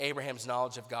that Abraham's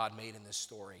knowledge of God made in this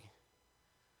story.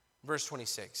 Verse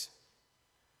 26.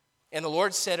 And the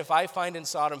Lord said, if I find in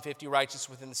Sodom 50 righteous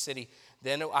within the city,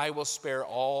 then I will spare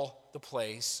all the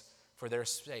place for their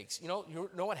sakes. You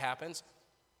know what happens?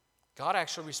 God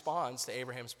actually responds to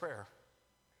Abraham's prayer.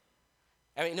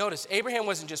 I mean, notice, Abraham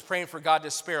wasn't just praying for God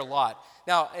to spare Lot.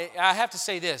 Now, I have to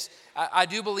say this. I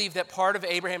do believe that part of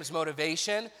Abraham's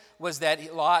motivation was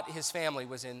that Lot, his family,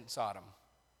 was in Sodom.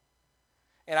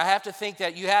 And you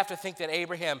have to think that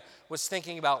Abraham was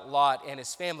thinking about Lot and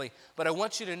his family. But I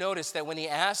want you to notice that when he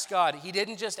asked God, he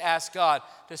didn't just ask God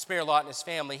to spare Lot and his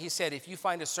family. He said, if you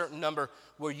find a certain number,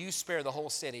 will you spare the whole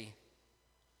city?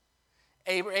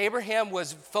 Abraham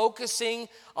was focusing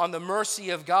on the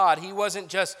mercy of God. He wasn't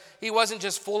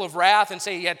just full of wrath and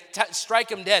say, yeah,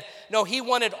 strike him dead. No, he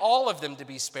wanted all of them to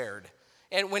be spared.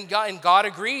 And when God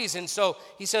agrees, and so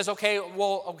he says, okay,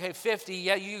 50.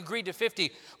 Yeah, you agreed to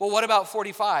 50. Well, what about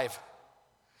 45?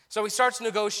 So he starts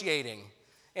negotiating,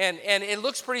 and it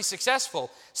looks pretty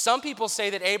successful. Some people say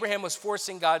that Abraham was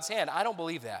forcing God's hand. I don't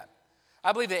believe that.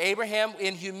 I believe that Abraham,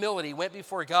 in humility, went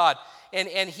before God,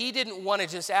 and he didn't want to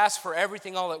just ask for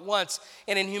everything all at once.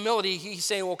 And in humility, he's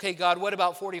saying, okay, God, what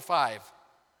about 45?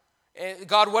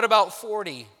 God, what about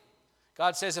 40?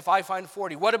 God says, if I find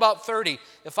 40. What about 30?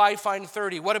 If I find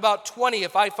 30. What about 20?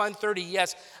 If I find 30,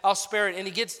 yes, I'll spare it. And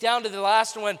he gets down to the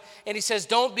last one, and he says,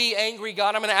 don't be angry,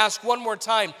 God. I'm going to ask one more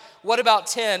time. What about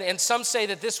 10? And some say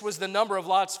that this was the number of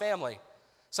Lot's family.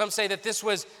 Some say that this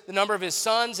was the number of his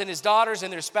sons and his daughters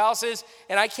and their spouses,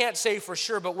 and I can't say for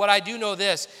sure, but what I do know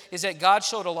this is that God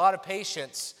showed a lot of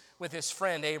patience with his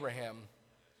friend Abraham.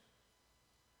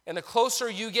 And the closer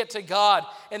you get to God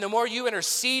and the more you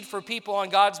intercede for people on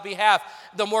God's behalf,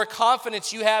 the more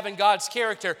confidence you have in God's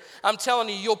character. I'm telling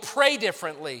you, you'll pray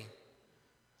differently.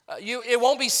 It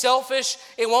won't be selfish.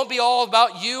 It won't be all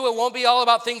about you. It won't be all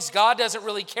about things God doesn't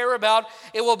really care about.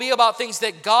 It will be about things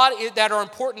that are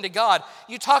important to God.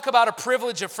 You talk about a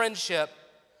privilege of friendship.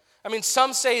 I mean,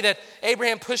 some say that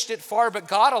Abraham pushed it far, but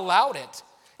God allowed it.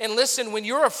 And listen, when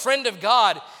you're a friend of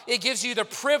God, it gives you the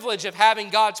privilege of having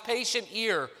God's patient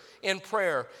ear in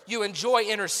prayer. You enjoy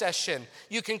intercession.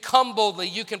 You can come boldly.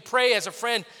 You can pray as a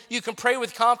friend. You can pray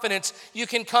with confidence. You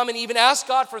can come and even ask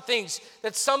God for things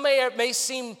that some may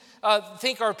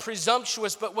think are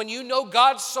presumptuous, but when you know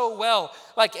God so well,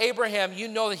 like Abraham, you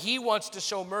know that he wants to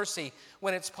show mercy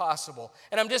when it's possible.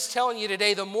 And I'm just telling you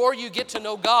today, the more you get to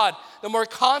know God, the more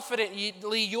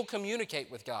confidently you'll communicate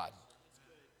with God.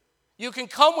 You can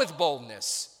come with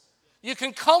boldness. You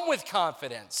can come with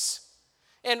confidence.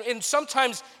 And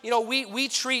sometimes, we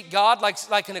treat God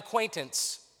like an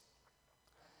acquaintance.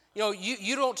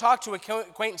 You don't talk to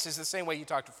acquaintances the same way you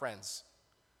talk to friends.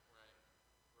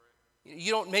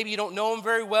 Maybe you don't know them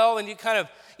very well, and you kind of,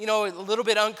 a little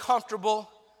bit uncomfortable.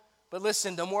 But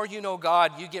listen, the more you know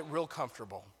God, you get real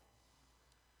comfortable.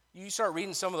 You start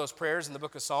reading some of those prayers in the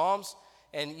book of Psalms,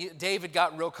 and David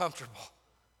got real comfortable.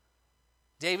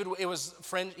 David, he was a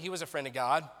friend of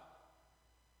God.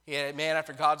 He had a man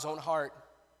after God's own heart.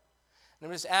 And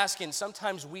I'm just asking,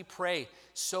 sometimes we pray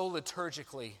so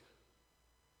liturgically.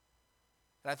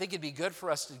 And I think it'd be good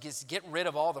for us to just get rid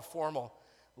of all the formal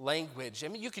language. I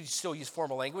mean, you could still use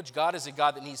formal language. God is a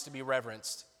God that needs to be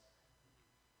reverenced.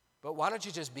 But why don't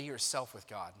you just be yourself with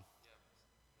God?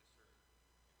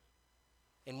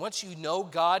 And once you know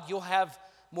God, you'll have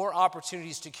more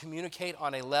opportunities to communicate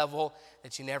on a level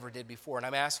that you never did before. And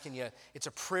I'm asking you, it's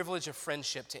a privilege of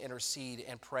friendship to intercede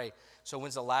and pray. So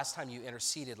when's the last time you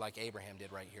interceded like Abraham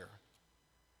did right here?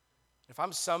 If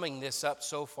I'm summing this up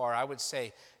so far, I would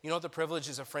say, what the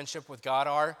privileges of friendship with God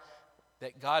are?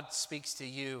 That God speaks to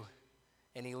you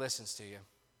and he listens to you.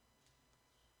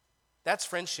 That's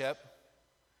friendship.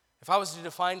 If I was to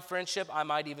define friendship, I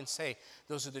might even say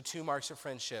those are the two marks of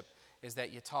friendship, is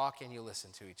that you talk and you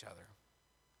listen to each other.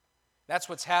 That's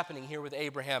what's happening here with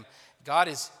Abraham.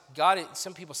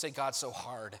 Some people say God's so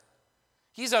hard.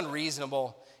 He's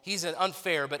unreasonable. He's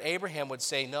unfair. But Abraham would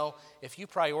say, no, if you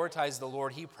prioritize the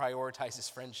Lord, he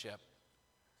prioritizes friendship.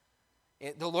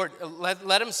 The Lord,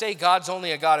 let him say God's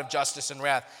only a God of justice and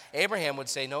wrath. Abraham would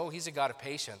say, no, he's a God of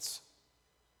patience.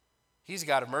 He's a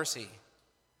God of mercy.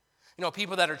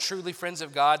 People that are truly friends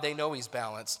of God, they know he's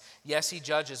balanced. Yes, he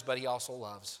judges, but he also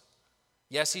loves.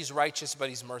 Yes, he's righteous, but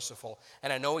he's merciful.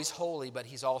 And I know he's holy, but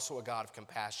he's also a God of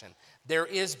compassion. There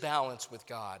is balance with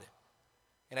God.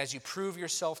 And as you prove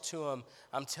yourself to him,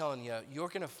 I'm telling you, you're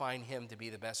going to find him to be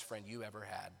the best friend you ever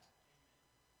had.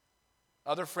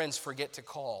 Other friends forget to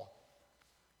call,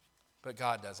 but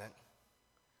God doesn't.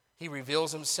 He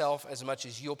reveals himself as much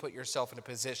as you'll put yourself in a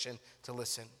position to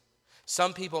listen.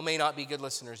 Some people may not be good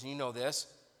listeners, and you know this.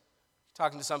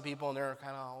 Talking to some people, and they're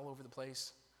kind of all over the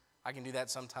place. I can do that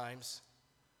sometimes.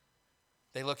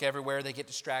 They look everywhere, they get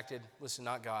distracted. Listen,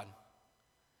 not God.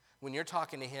 When you're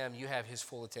talking to him, you have his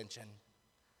full attention.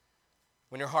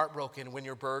 When you're heartbroken, when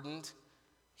you're burdened,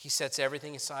 he sets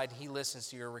everything aside and he listens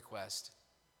to your request.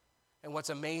 And what's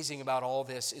amazing about all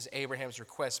this is Abraham's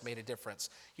request made a difference.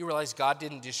 You realize God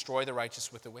didn't destroy the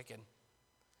righteous with the wicked.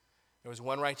 There was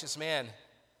one righteous man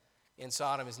in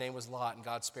Sodom. His name was Lot, and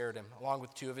God spared him, along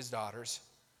with 2 of his daughters.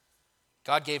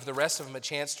 God gave the rest of them a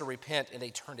chance to repent, and they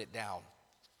turned it down.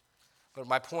 But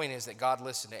my point is that God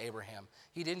listened to Abraham.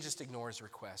 He didn't just ignore his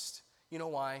request. You know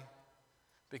why?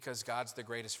 Because God's the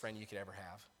greatest friend you could ever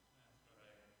have.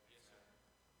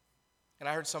 And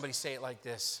I heard somebody say it like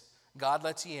this: God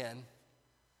lets you in.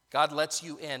 God lets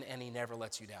you in, and he never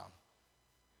lets you down.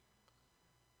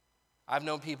 I've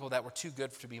known people that were too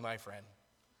good to be my friend,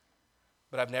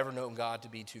 but I've never known God to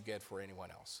be too good for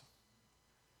anyone else.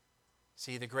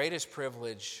 See, the greatest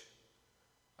privilege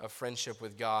of friendship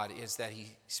with God is that he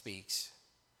speaks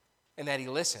and that he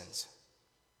listens.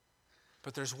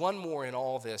 But there's one more in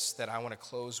all this that I want to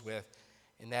close with,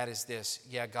 and that is this.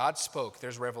 Yeah, God spoke.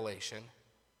 There's revelation.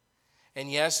 And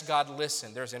yes, God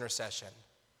listened. There's intercession.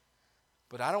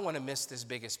 But I don't want to miss this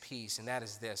biggest piece, and that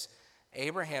is this.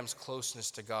 Abraham's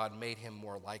closeness to God made him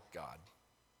more like God.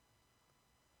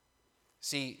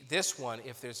 See, this one,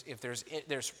 if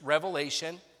there's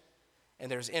revelation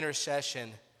and there's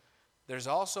intercession, there's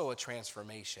also a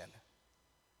transformation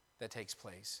that takes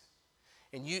place.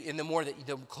 And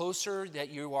the closer that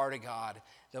you are to God,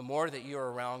 the more that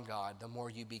you're around God, the more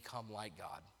you become like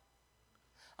God.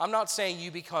 I'm not saying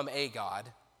you become a God.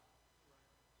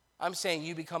 I'm saying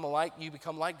you become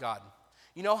like God.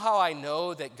 You know how I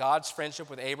know that God's friendship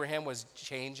with Abraham was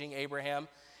changing Abraham?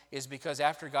 Is because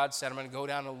after God said, I'm going to go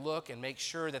down and look and make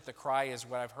sure that the cry is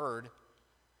what I've heard,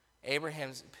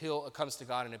 Abraham comes to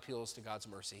God and appeals to God's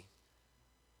mercy.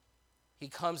 He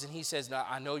comes and he says, now,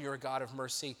 I know you're a God of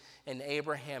mercy, and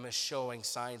Abraham is showing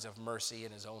signs of mercy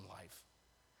in his own life.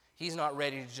 He's not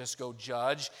ready to just go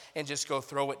judge and just go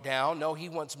throw it down. No, he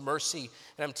wants mercy.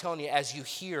 And I'm telling you, as you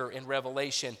hear in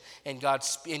Revelation and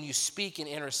you speak in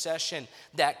intercession,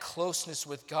 that closeness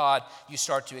with God, you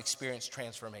start to experience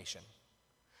transformation.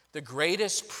 The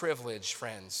greatest privilege,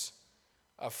 friends,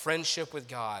 of friendship with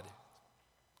God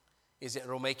is it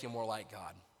will make you more like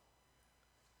God.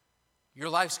 Your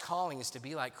life's calling is to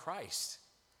be like Christ.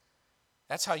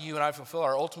 That's how you and I fulfill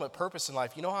our ultimate purpose in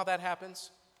life. You know how that happens?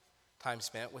 Time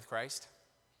spent with Christ.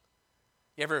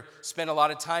 You ever spend a lot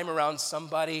of time around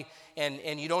somebody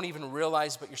and you don't even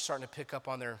realize, but you're starting to pick up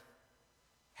on their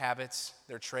habits,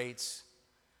 their traits,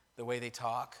 the way they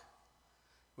talk?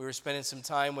 We were spending some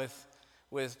time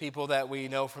with people that we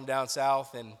know from down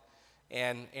south,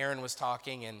 and Erin was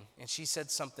talking, and she said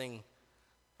something,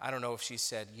 I don't know if she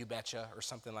said, you betcha, or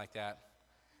something like that.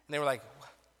 And they were like,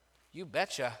 you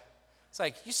betcha? It's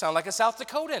like, you sound like a South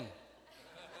Dakotan.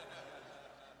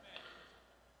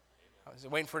 I was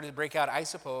waiting for it to break out, I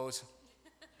suppose.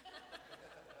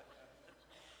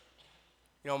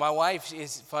 You know, my wife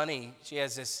is funny. She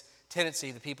has this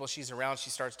tendency, the people she's around, she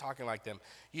starts talking like them.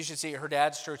 You should see her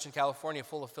dad's church in California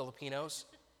full of Filipinos.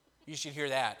 You should hear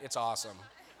that. It's awesome.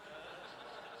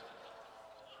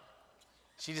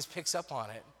 She just picks up on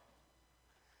it.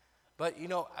 But, you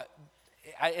know,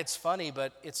 it's funny,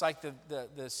 but it's like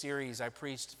the series I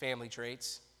preached, Family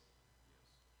Traits.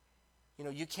 You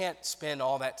know, you can't spend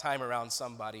all that time around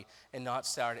somebody and not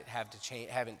start it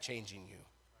having changing you.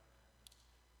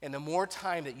 And the more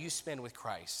time that you spend with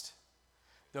Christ,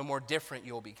 the more different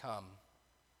you'll become.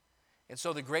 And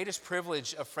so the greatest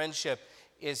privilege of friendship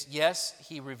is, yes,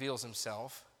 he reveals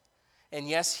himself, and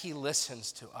yes, he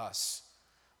listens to us.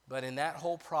 But in that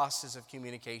whole process of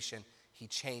communication, he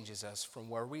changes us from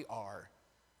where we are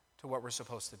to what we're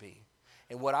supposed to be.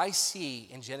 And what I see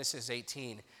in Genesis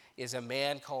 18 is a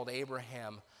man called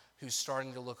Abraham who's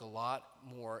starting to look a lot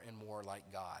more and more like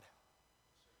God.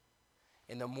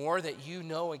 And the more that you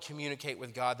know and communicate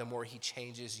with God, the more he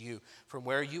changes you from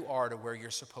where you are to where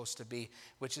you're supposed to be,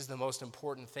 which is the most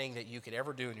important thing that you could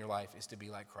ever do in your life, is to be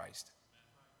like Christ.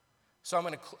 So I'm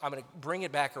going to bring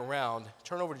it back around.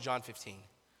 Turn over to John 15.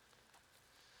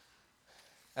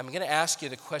 I'm going to ask you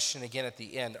the question again at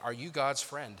the end. Are you God's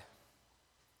friend?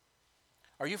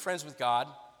 Are you friends with God?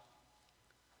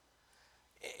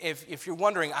 If you're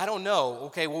wondering, I don't know,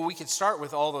 okay, well, we could start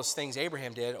with all those things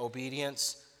Abraham did: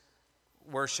 obedience,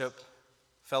 worship,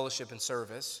 fellowship, and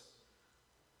service.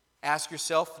 Ask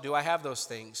yourself, do I have those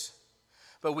things?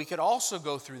 But we could also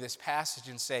go through this passage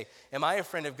and say, am I a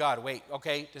friend of God? Wait,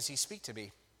 okay, does he speak to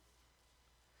me?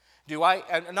 Do I,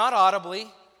 not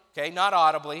audibly,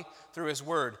 through his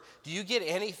word. Do you get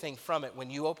anything from it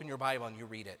when you open your Bible and you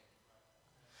read it?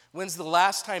 When's the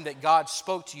last time that God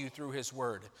spoke to you through his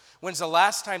word? When's the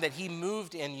last time that he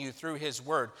moved in you through his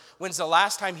word? When's the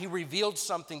last time he revealed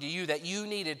something to you that you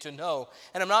needed to know?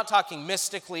 And I'm not talking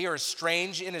mystically or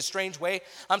in a strange way.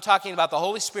 I'm talking about the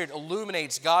Holy Spirit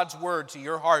illuminates God's word to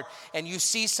your heart, and you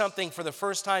see something for the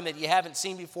first time that you haven't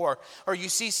seen before, or you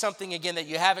see something again that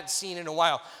you haven't seen in a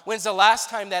while. When's the last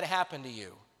time that happened to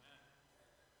you?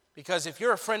 Because if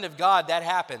you're a friend of God, that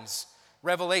happens.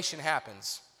 Revelation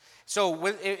happens. So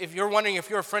if you're wondering if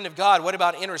you're a friend of God, what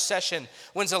about intercession?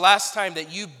 When's the last time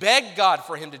that you begged God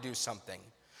for him to do something?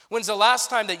 When's the last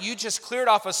time that you just cleared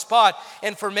off a spot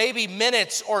and for maybe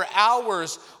minutes or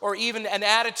hours or even an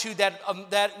attitude that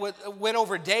went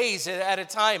over days at a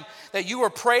time, that you were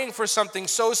praying for something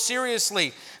so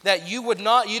seriously that you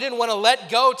didn't want to let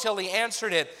go till he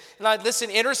answered it? And listen,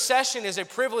 intercession is a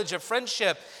privilege of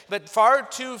friendship, but far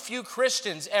too few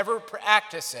Christians ever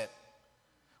practice it.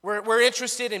 We're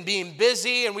interested in being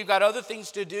busy, and we've got other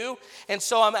things to do. And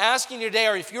so I'm asking you today,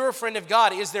 or if you're a friend of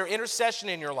God, is there intercession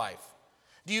in your life?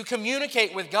 Do you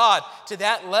communicate with God to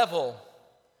that level?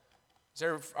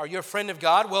 Are you a friend of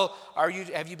God? Well,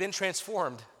 have you been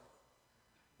transformed?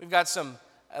 We've got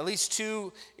at least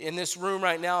two in this room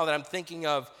right now that I'm thinking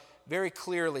of very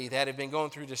clearly that have been going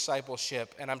through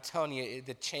discipleship. And I'm telling you,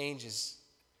 the change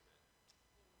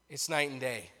it's night and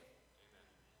day.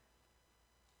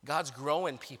 God's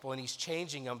growing people and he's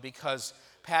changing them because,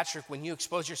 Patrick, when you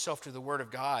expose yourself to the Word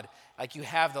of God, like you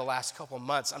have the last couple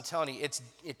months, I'm telling you,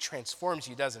 it transforms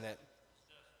you, doesn't it?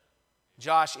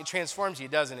 Josh, it transforms you,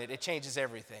 doesn't it? It changes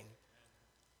everything.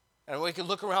 And we can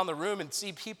look around the room and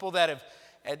see people that have,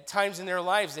 at times in their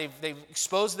lives, they've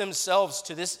exposed themselves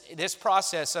to this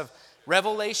process of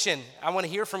revelation. I want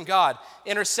to hear from God.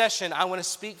 Intercession, I want to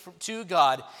speak to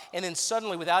God. And then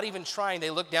suddenly, without even trying, they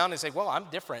look down and say, well, I'm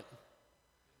different.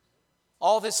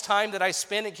 All this time that I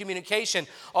spend in communication,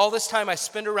 all this time I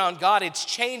spend around God, it's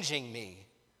changing me.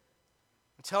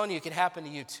 I'm telling you, it can happen to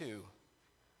you too.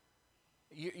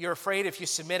 You're afraid if you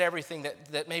submit everything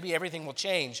that maybe everything will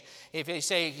change. If you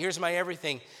say, here's my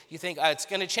everything, you think it's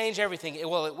going to change everything.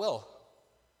 Well, it will.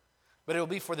 But it will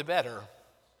be for the better.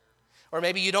 Or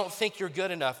maybe you don't think you're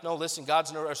good enough. No, listen,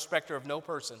 God's no respecter of no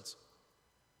persons.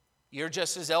 You're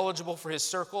just as eligible for his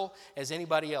circle as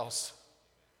anybody else.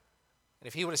 And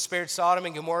if he would have spared Sodom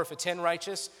and Gomorrah for 10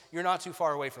 righteous, you're not too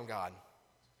far away from God.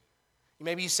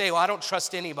 Maybe you say, well, I don't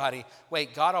trust anybody.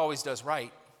 Wait, God always does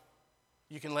right.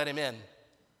 You can let him in.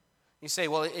 You say,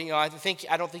 well, I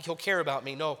don't think he'll care about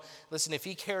me. No, listen, if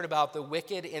he cared about the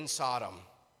wicked in Sodom,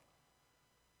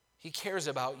 he cares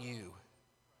about you.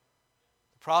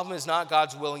 The problem is not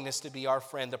God's willingness to be our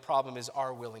friend. The problem is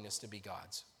our willingness to be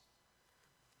God's.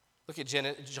 Look at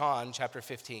John chapter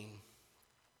 15.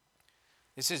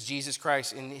 This is Jesus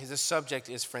Christ, and his subject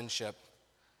is friendship.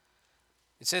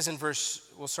 It says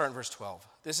we'll start in verse 12.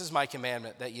 This is my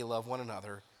commandment, that ye love one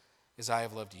another as I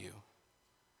have loved you.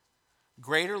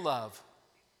 Greater love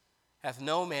hath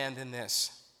no man than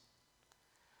this,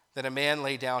 that a man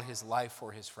lay down his life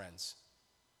for his friends.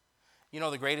 You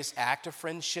know, the greatest act of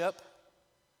friendship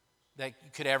that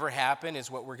could ever happen is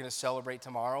what we're going to celebrate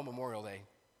tomorrow, Memorial Day.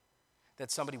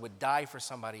 That somebody would die for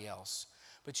somebody else.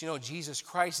 But you know, Jesus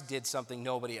Christ did something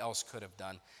nobody else could have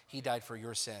done. He died for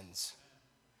your sins.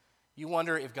 You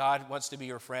wonder if God wants to be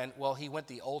your friend? Well, he went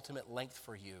the ultimate length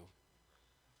for you.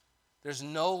 There's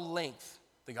no length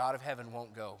the God of heaven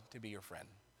won't go to be your friend.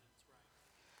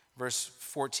 Verse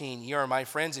 14, ye are my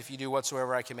friends if you do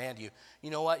whatsoever I command you. You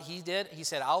know what he did? He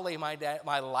said, I'll lay my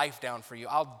life down for you.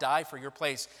 I'll die for your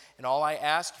place. And all I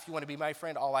ask, if you want to be my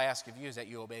friend, all I ask of you is that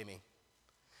you obey me.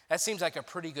 That seems like a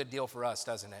pretty good deal for us,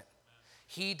 doesn't it?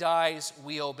 He dies,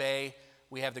 we obey,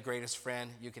 we have the greatest friend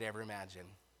you could ever imagine.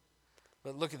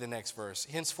 But look at the next verse.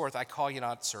 Henceforth I call you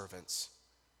not servants,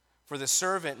 for the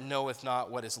servant knoweth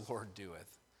not what his Lord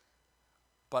doeth.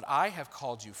 But I have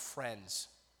called you friends.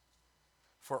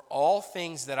 For all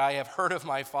things that I have heard of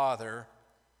my Father,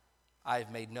 I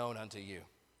have made known unto you.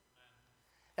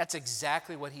 That's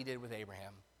exactly what he did with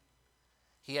Abraham.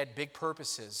 He had big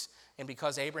purposes, and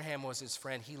because Abraham was his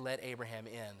friend, he let Abraham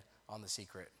in on the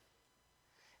secret.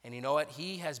 And you know what?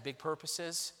 He has big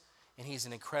purposes, and he's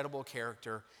an incredible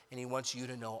character, and he wants you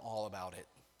to know all about it.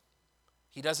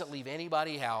 He doesn't leave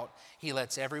anybody out. He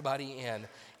lets everybody in,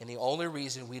 and the only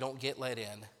reason we don't get let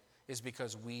in is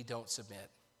because we don't submit.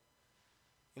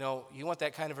 You know, you want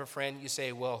that kind of a friend, you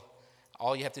say, well,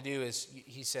 all you have to do is,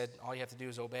 he said, all you have to do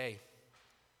is obey.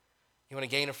 You want to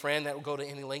gain a friend that will go to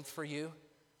any length for you?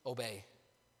 Obey.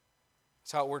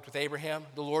 That's how it worked with Abraham.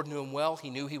 The Lord knew him well. He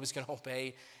knew he was going to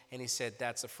obey. And he said,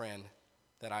 that's a friend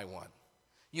that I want.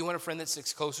 You want a friend that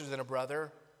sticks closer than a brother?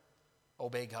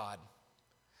 Obey God.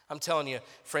 I'm telling you,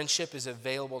 friendship is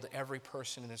available to every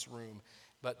person in this room,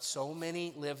 but so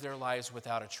many live their lives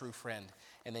without a true friend,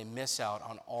 and they miss out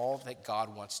on all that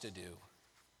God wants to do.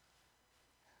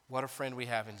 What a friend we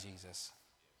have in Jesus.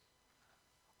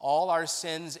 All our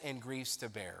sins and griefs to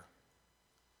bear.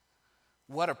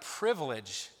 What a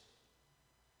privilege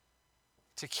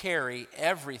to carry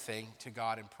everything to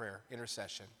God in prayer,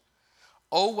 intercession.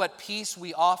 Oh, what peace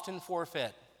we often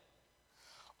forfeit.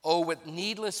 Oh, what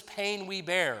needless pain we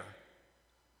bear.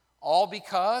 All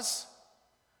because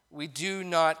we do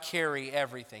not carry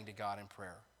everything to God in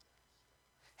prayer.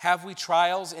 Have we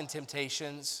trials and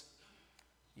temptations?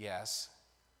 Yes.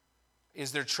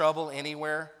 Is there trouble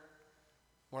anywhere?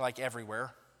 More like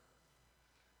everywhere.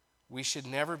 We should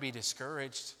never be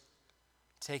discouraged.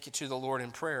 Take it to the Lord in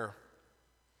prayer.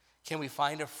 Can we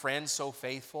find a friend so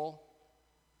faithful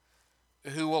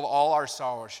who will all our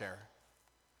sorrow share?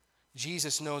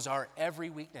 Jesus knows our every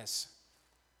weakness.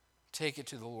 Take it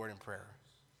to the Lord in prayer.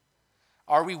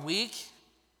 Are we weak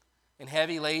and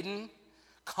heavy laden,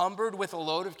 cumbered with a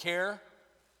load of care?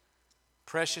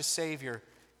 Precious Savior,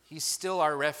 He's still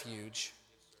our refuge.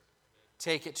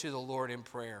 Take it to the Lord in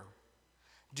prayer.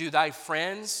 Do thy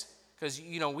friends, because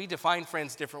we define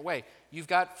friends a different way. You've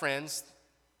got friends.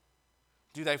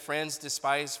 Do thy friends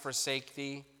despise, forsake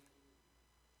thee?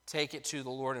 Take it to the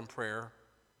Lord in prayer.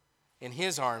 In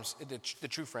His arms, the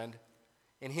true friend,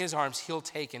 in His arms He'll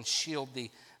take and shield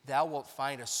thee. Thou wilt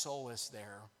find a solace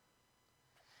there.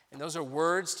 And those are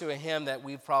words to a hymn that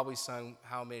we've probably sung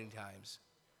how many times?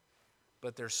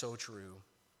 But they're so true.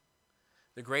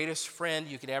 The greatest friend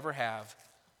you could ever have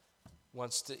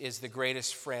is the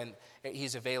greatest friend.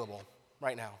 He's available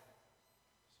right now.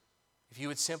 If you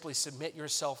would simply submit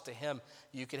yourself to Him,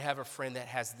 you could have a friend that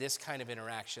has this kind of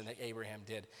interaction that Abraham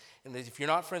did. And if you're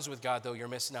not friends with God, though, you're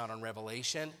missing out on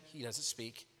revelation. He doesn't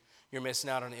speak. You're missing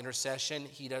out on intercession.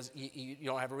 You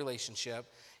don't have a relationship.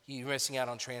 You're missing out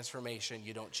on transformation.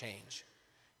 You don't change.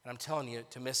 And I'm telling you,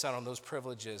 to miss out on those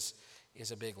privileges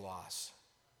is a big loss.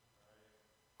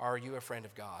 Are you a friend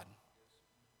of God?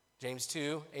 James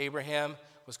 2, Abraham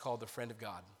was called the friend of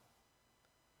God.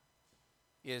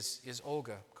 Is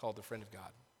Olga called the friend of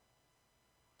God?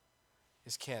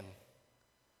 Is Ken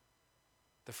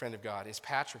the friend of God? Is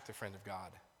Patrick the friend of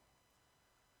God?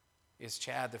 Is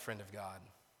Chad the friend of God?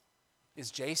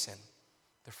 Is Jason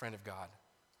the friend of God?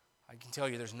 I can tell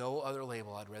you there's no other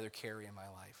label I'd rather carry in my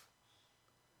life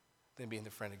than being the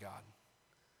friend of God.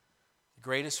 The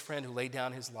greatest friend who laid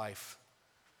down his life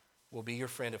will be your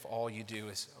friend if all you do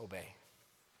is obey.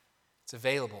 It's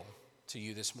available to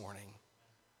you this morning.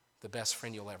 The best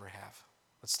friend you'll ever have.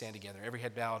 Let's stand together. Every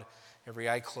head bowed, every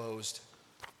eye closed.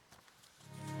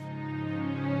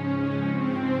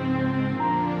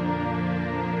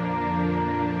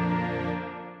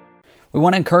 We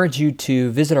want to encourage you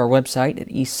to visit our website at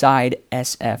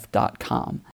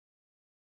eastsidesf.com.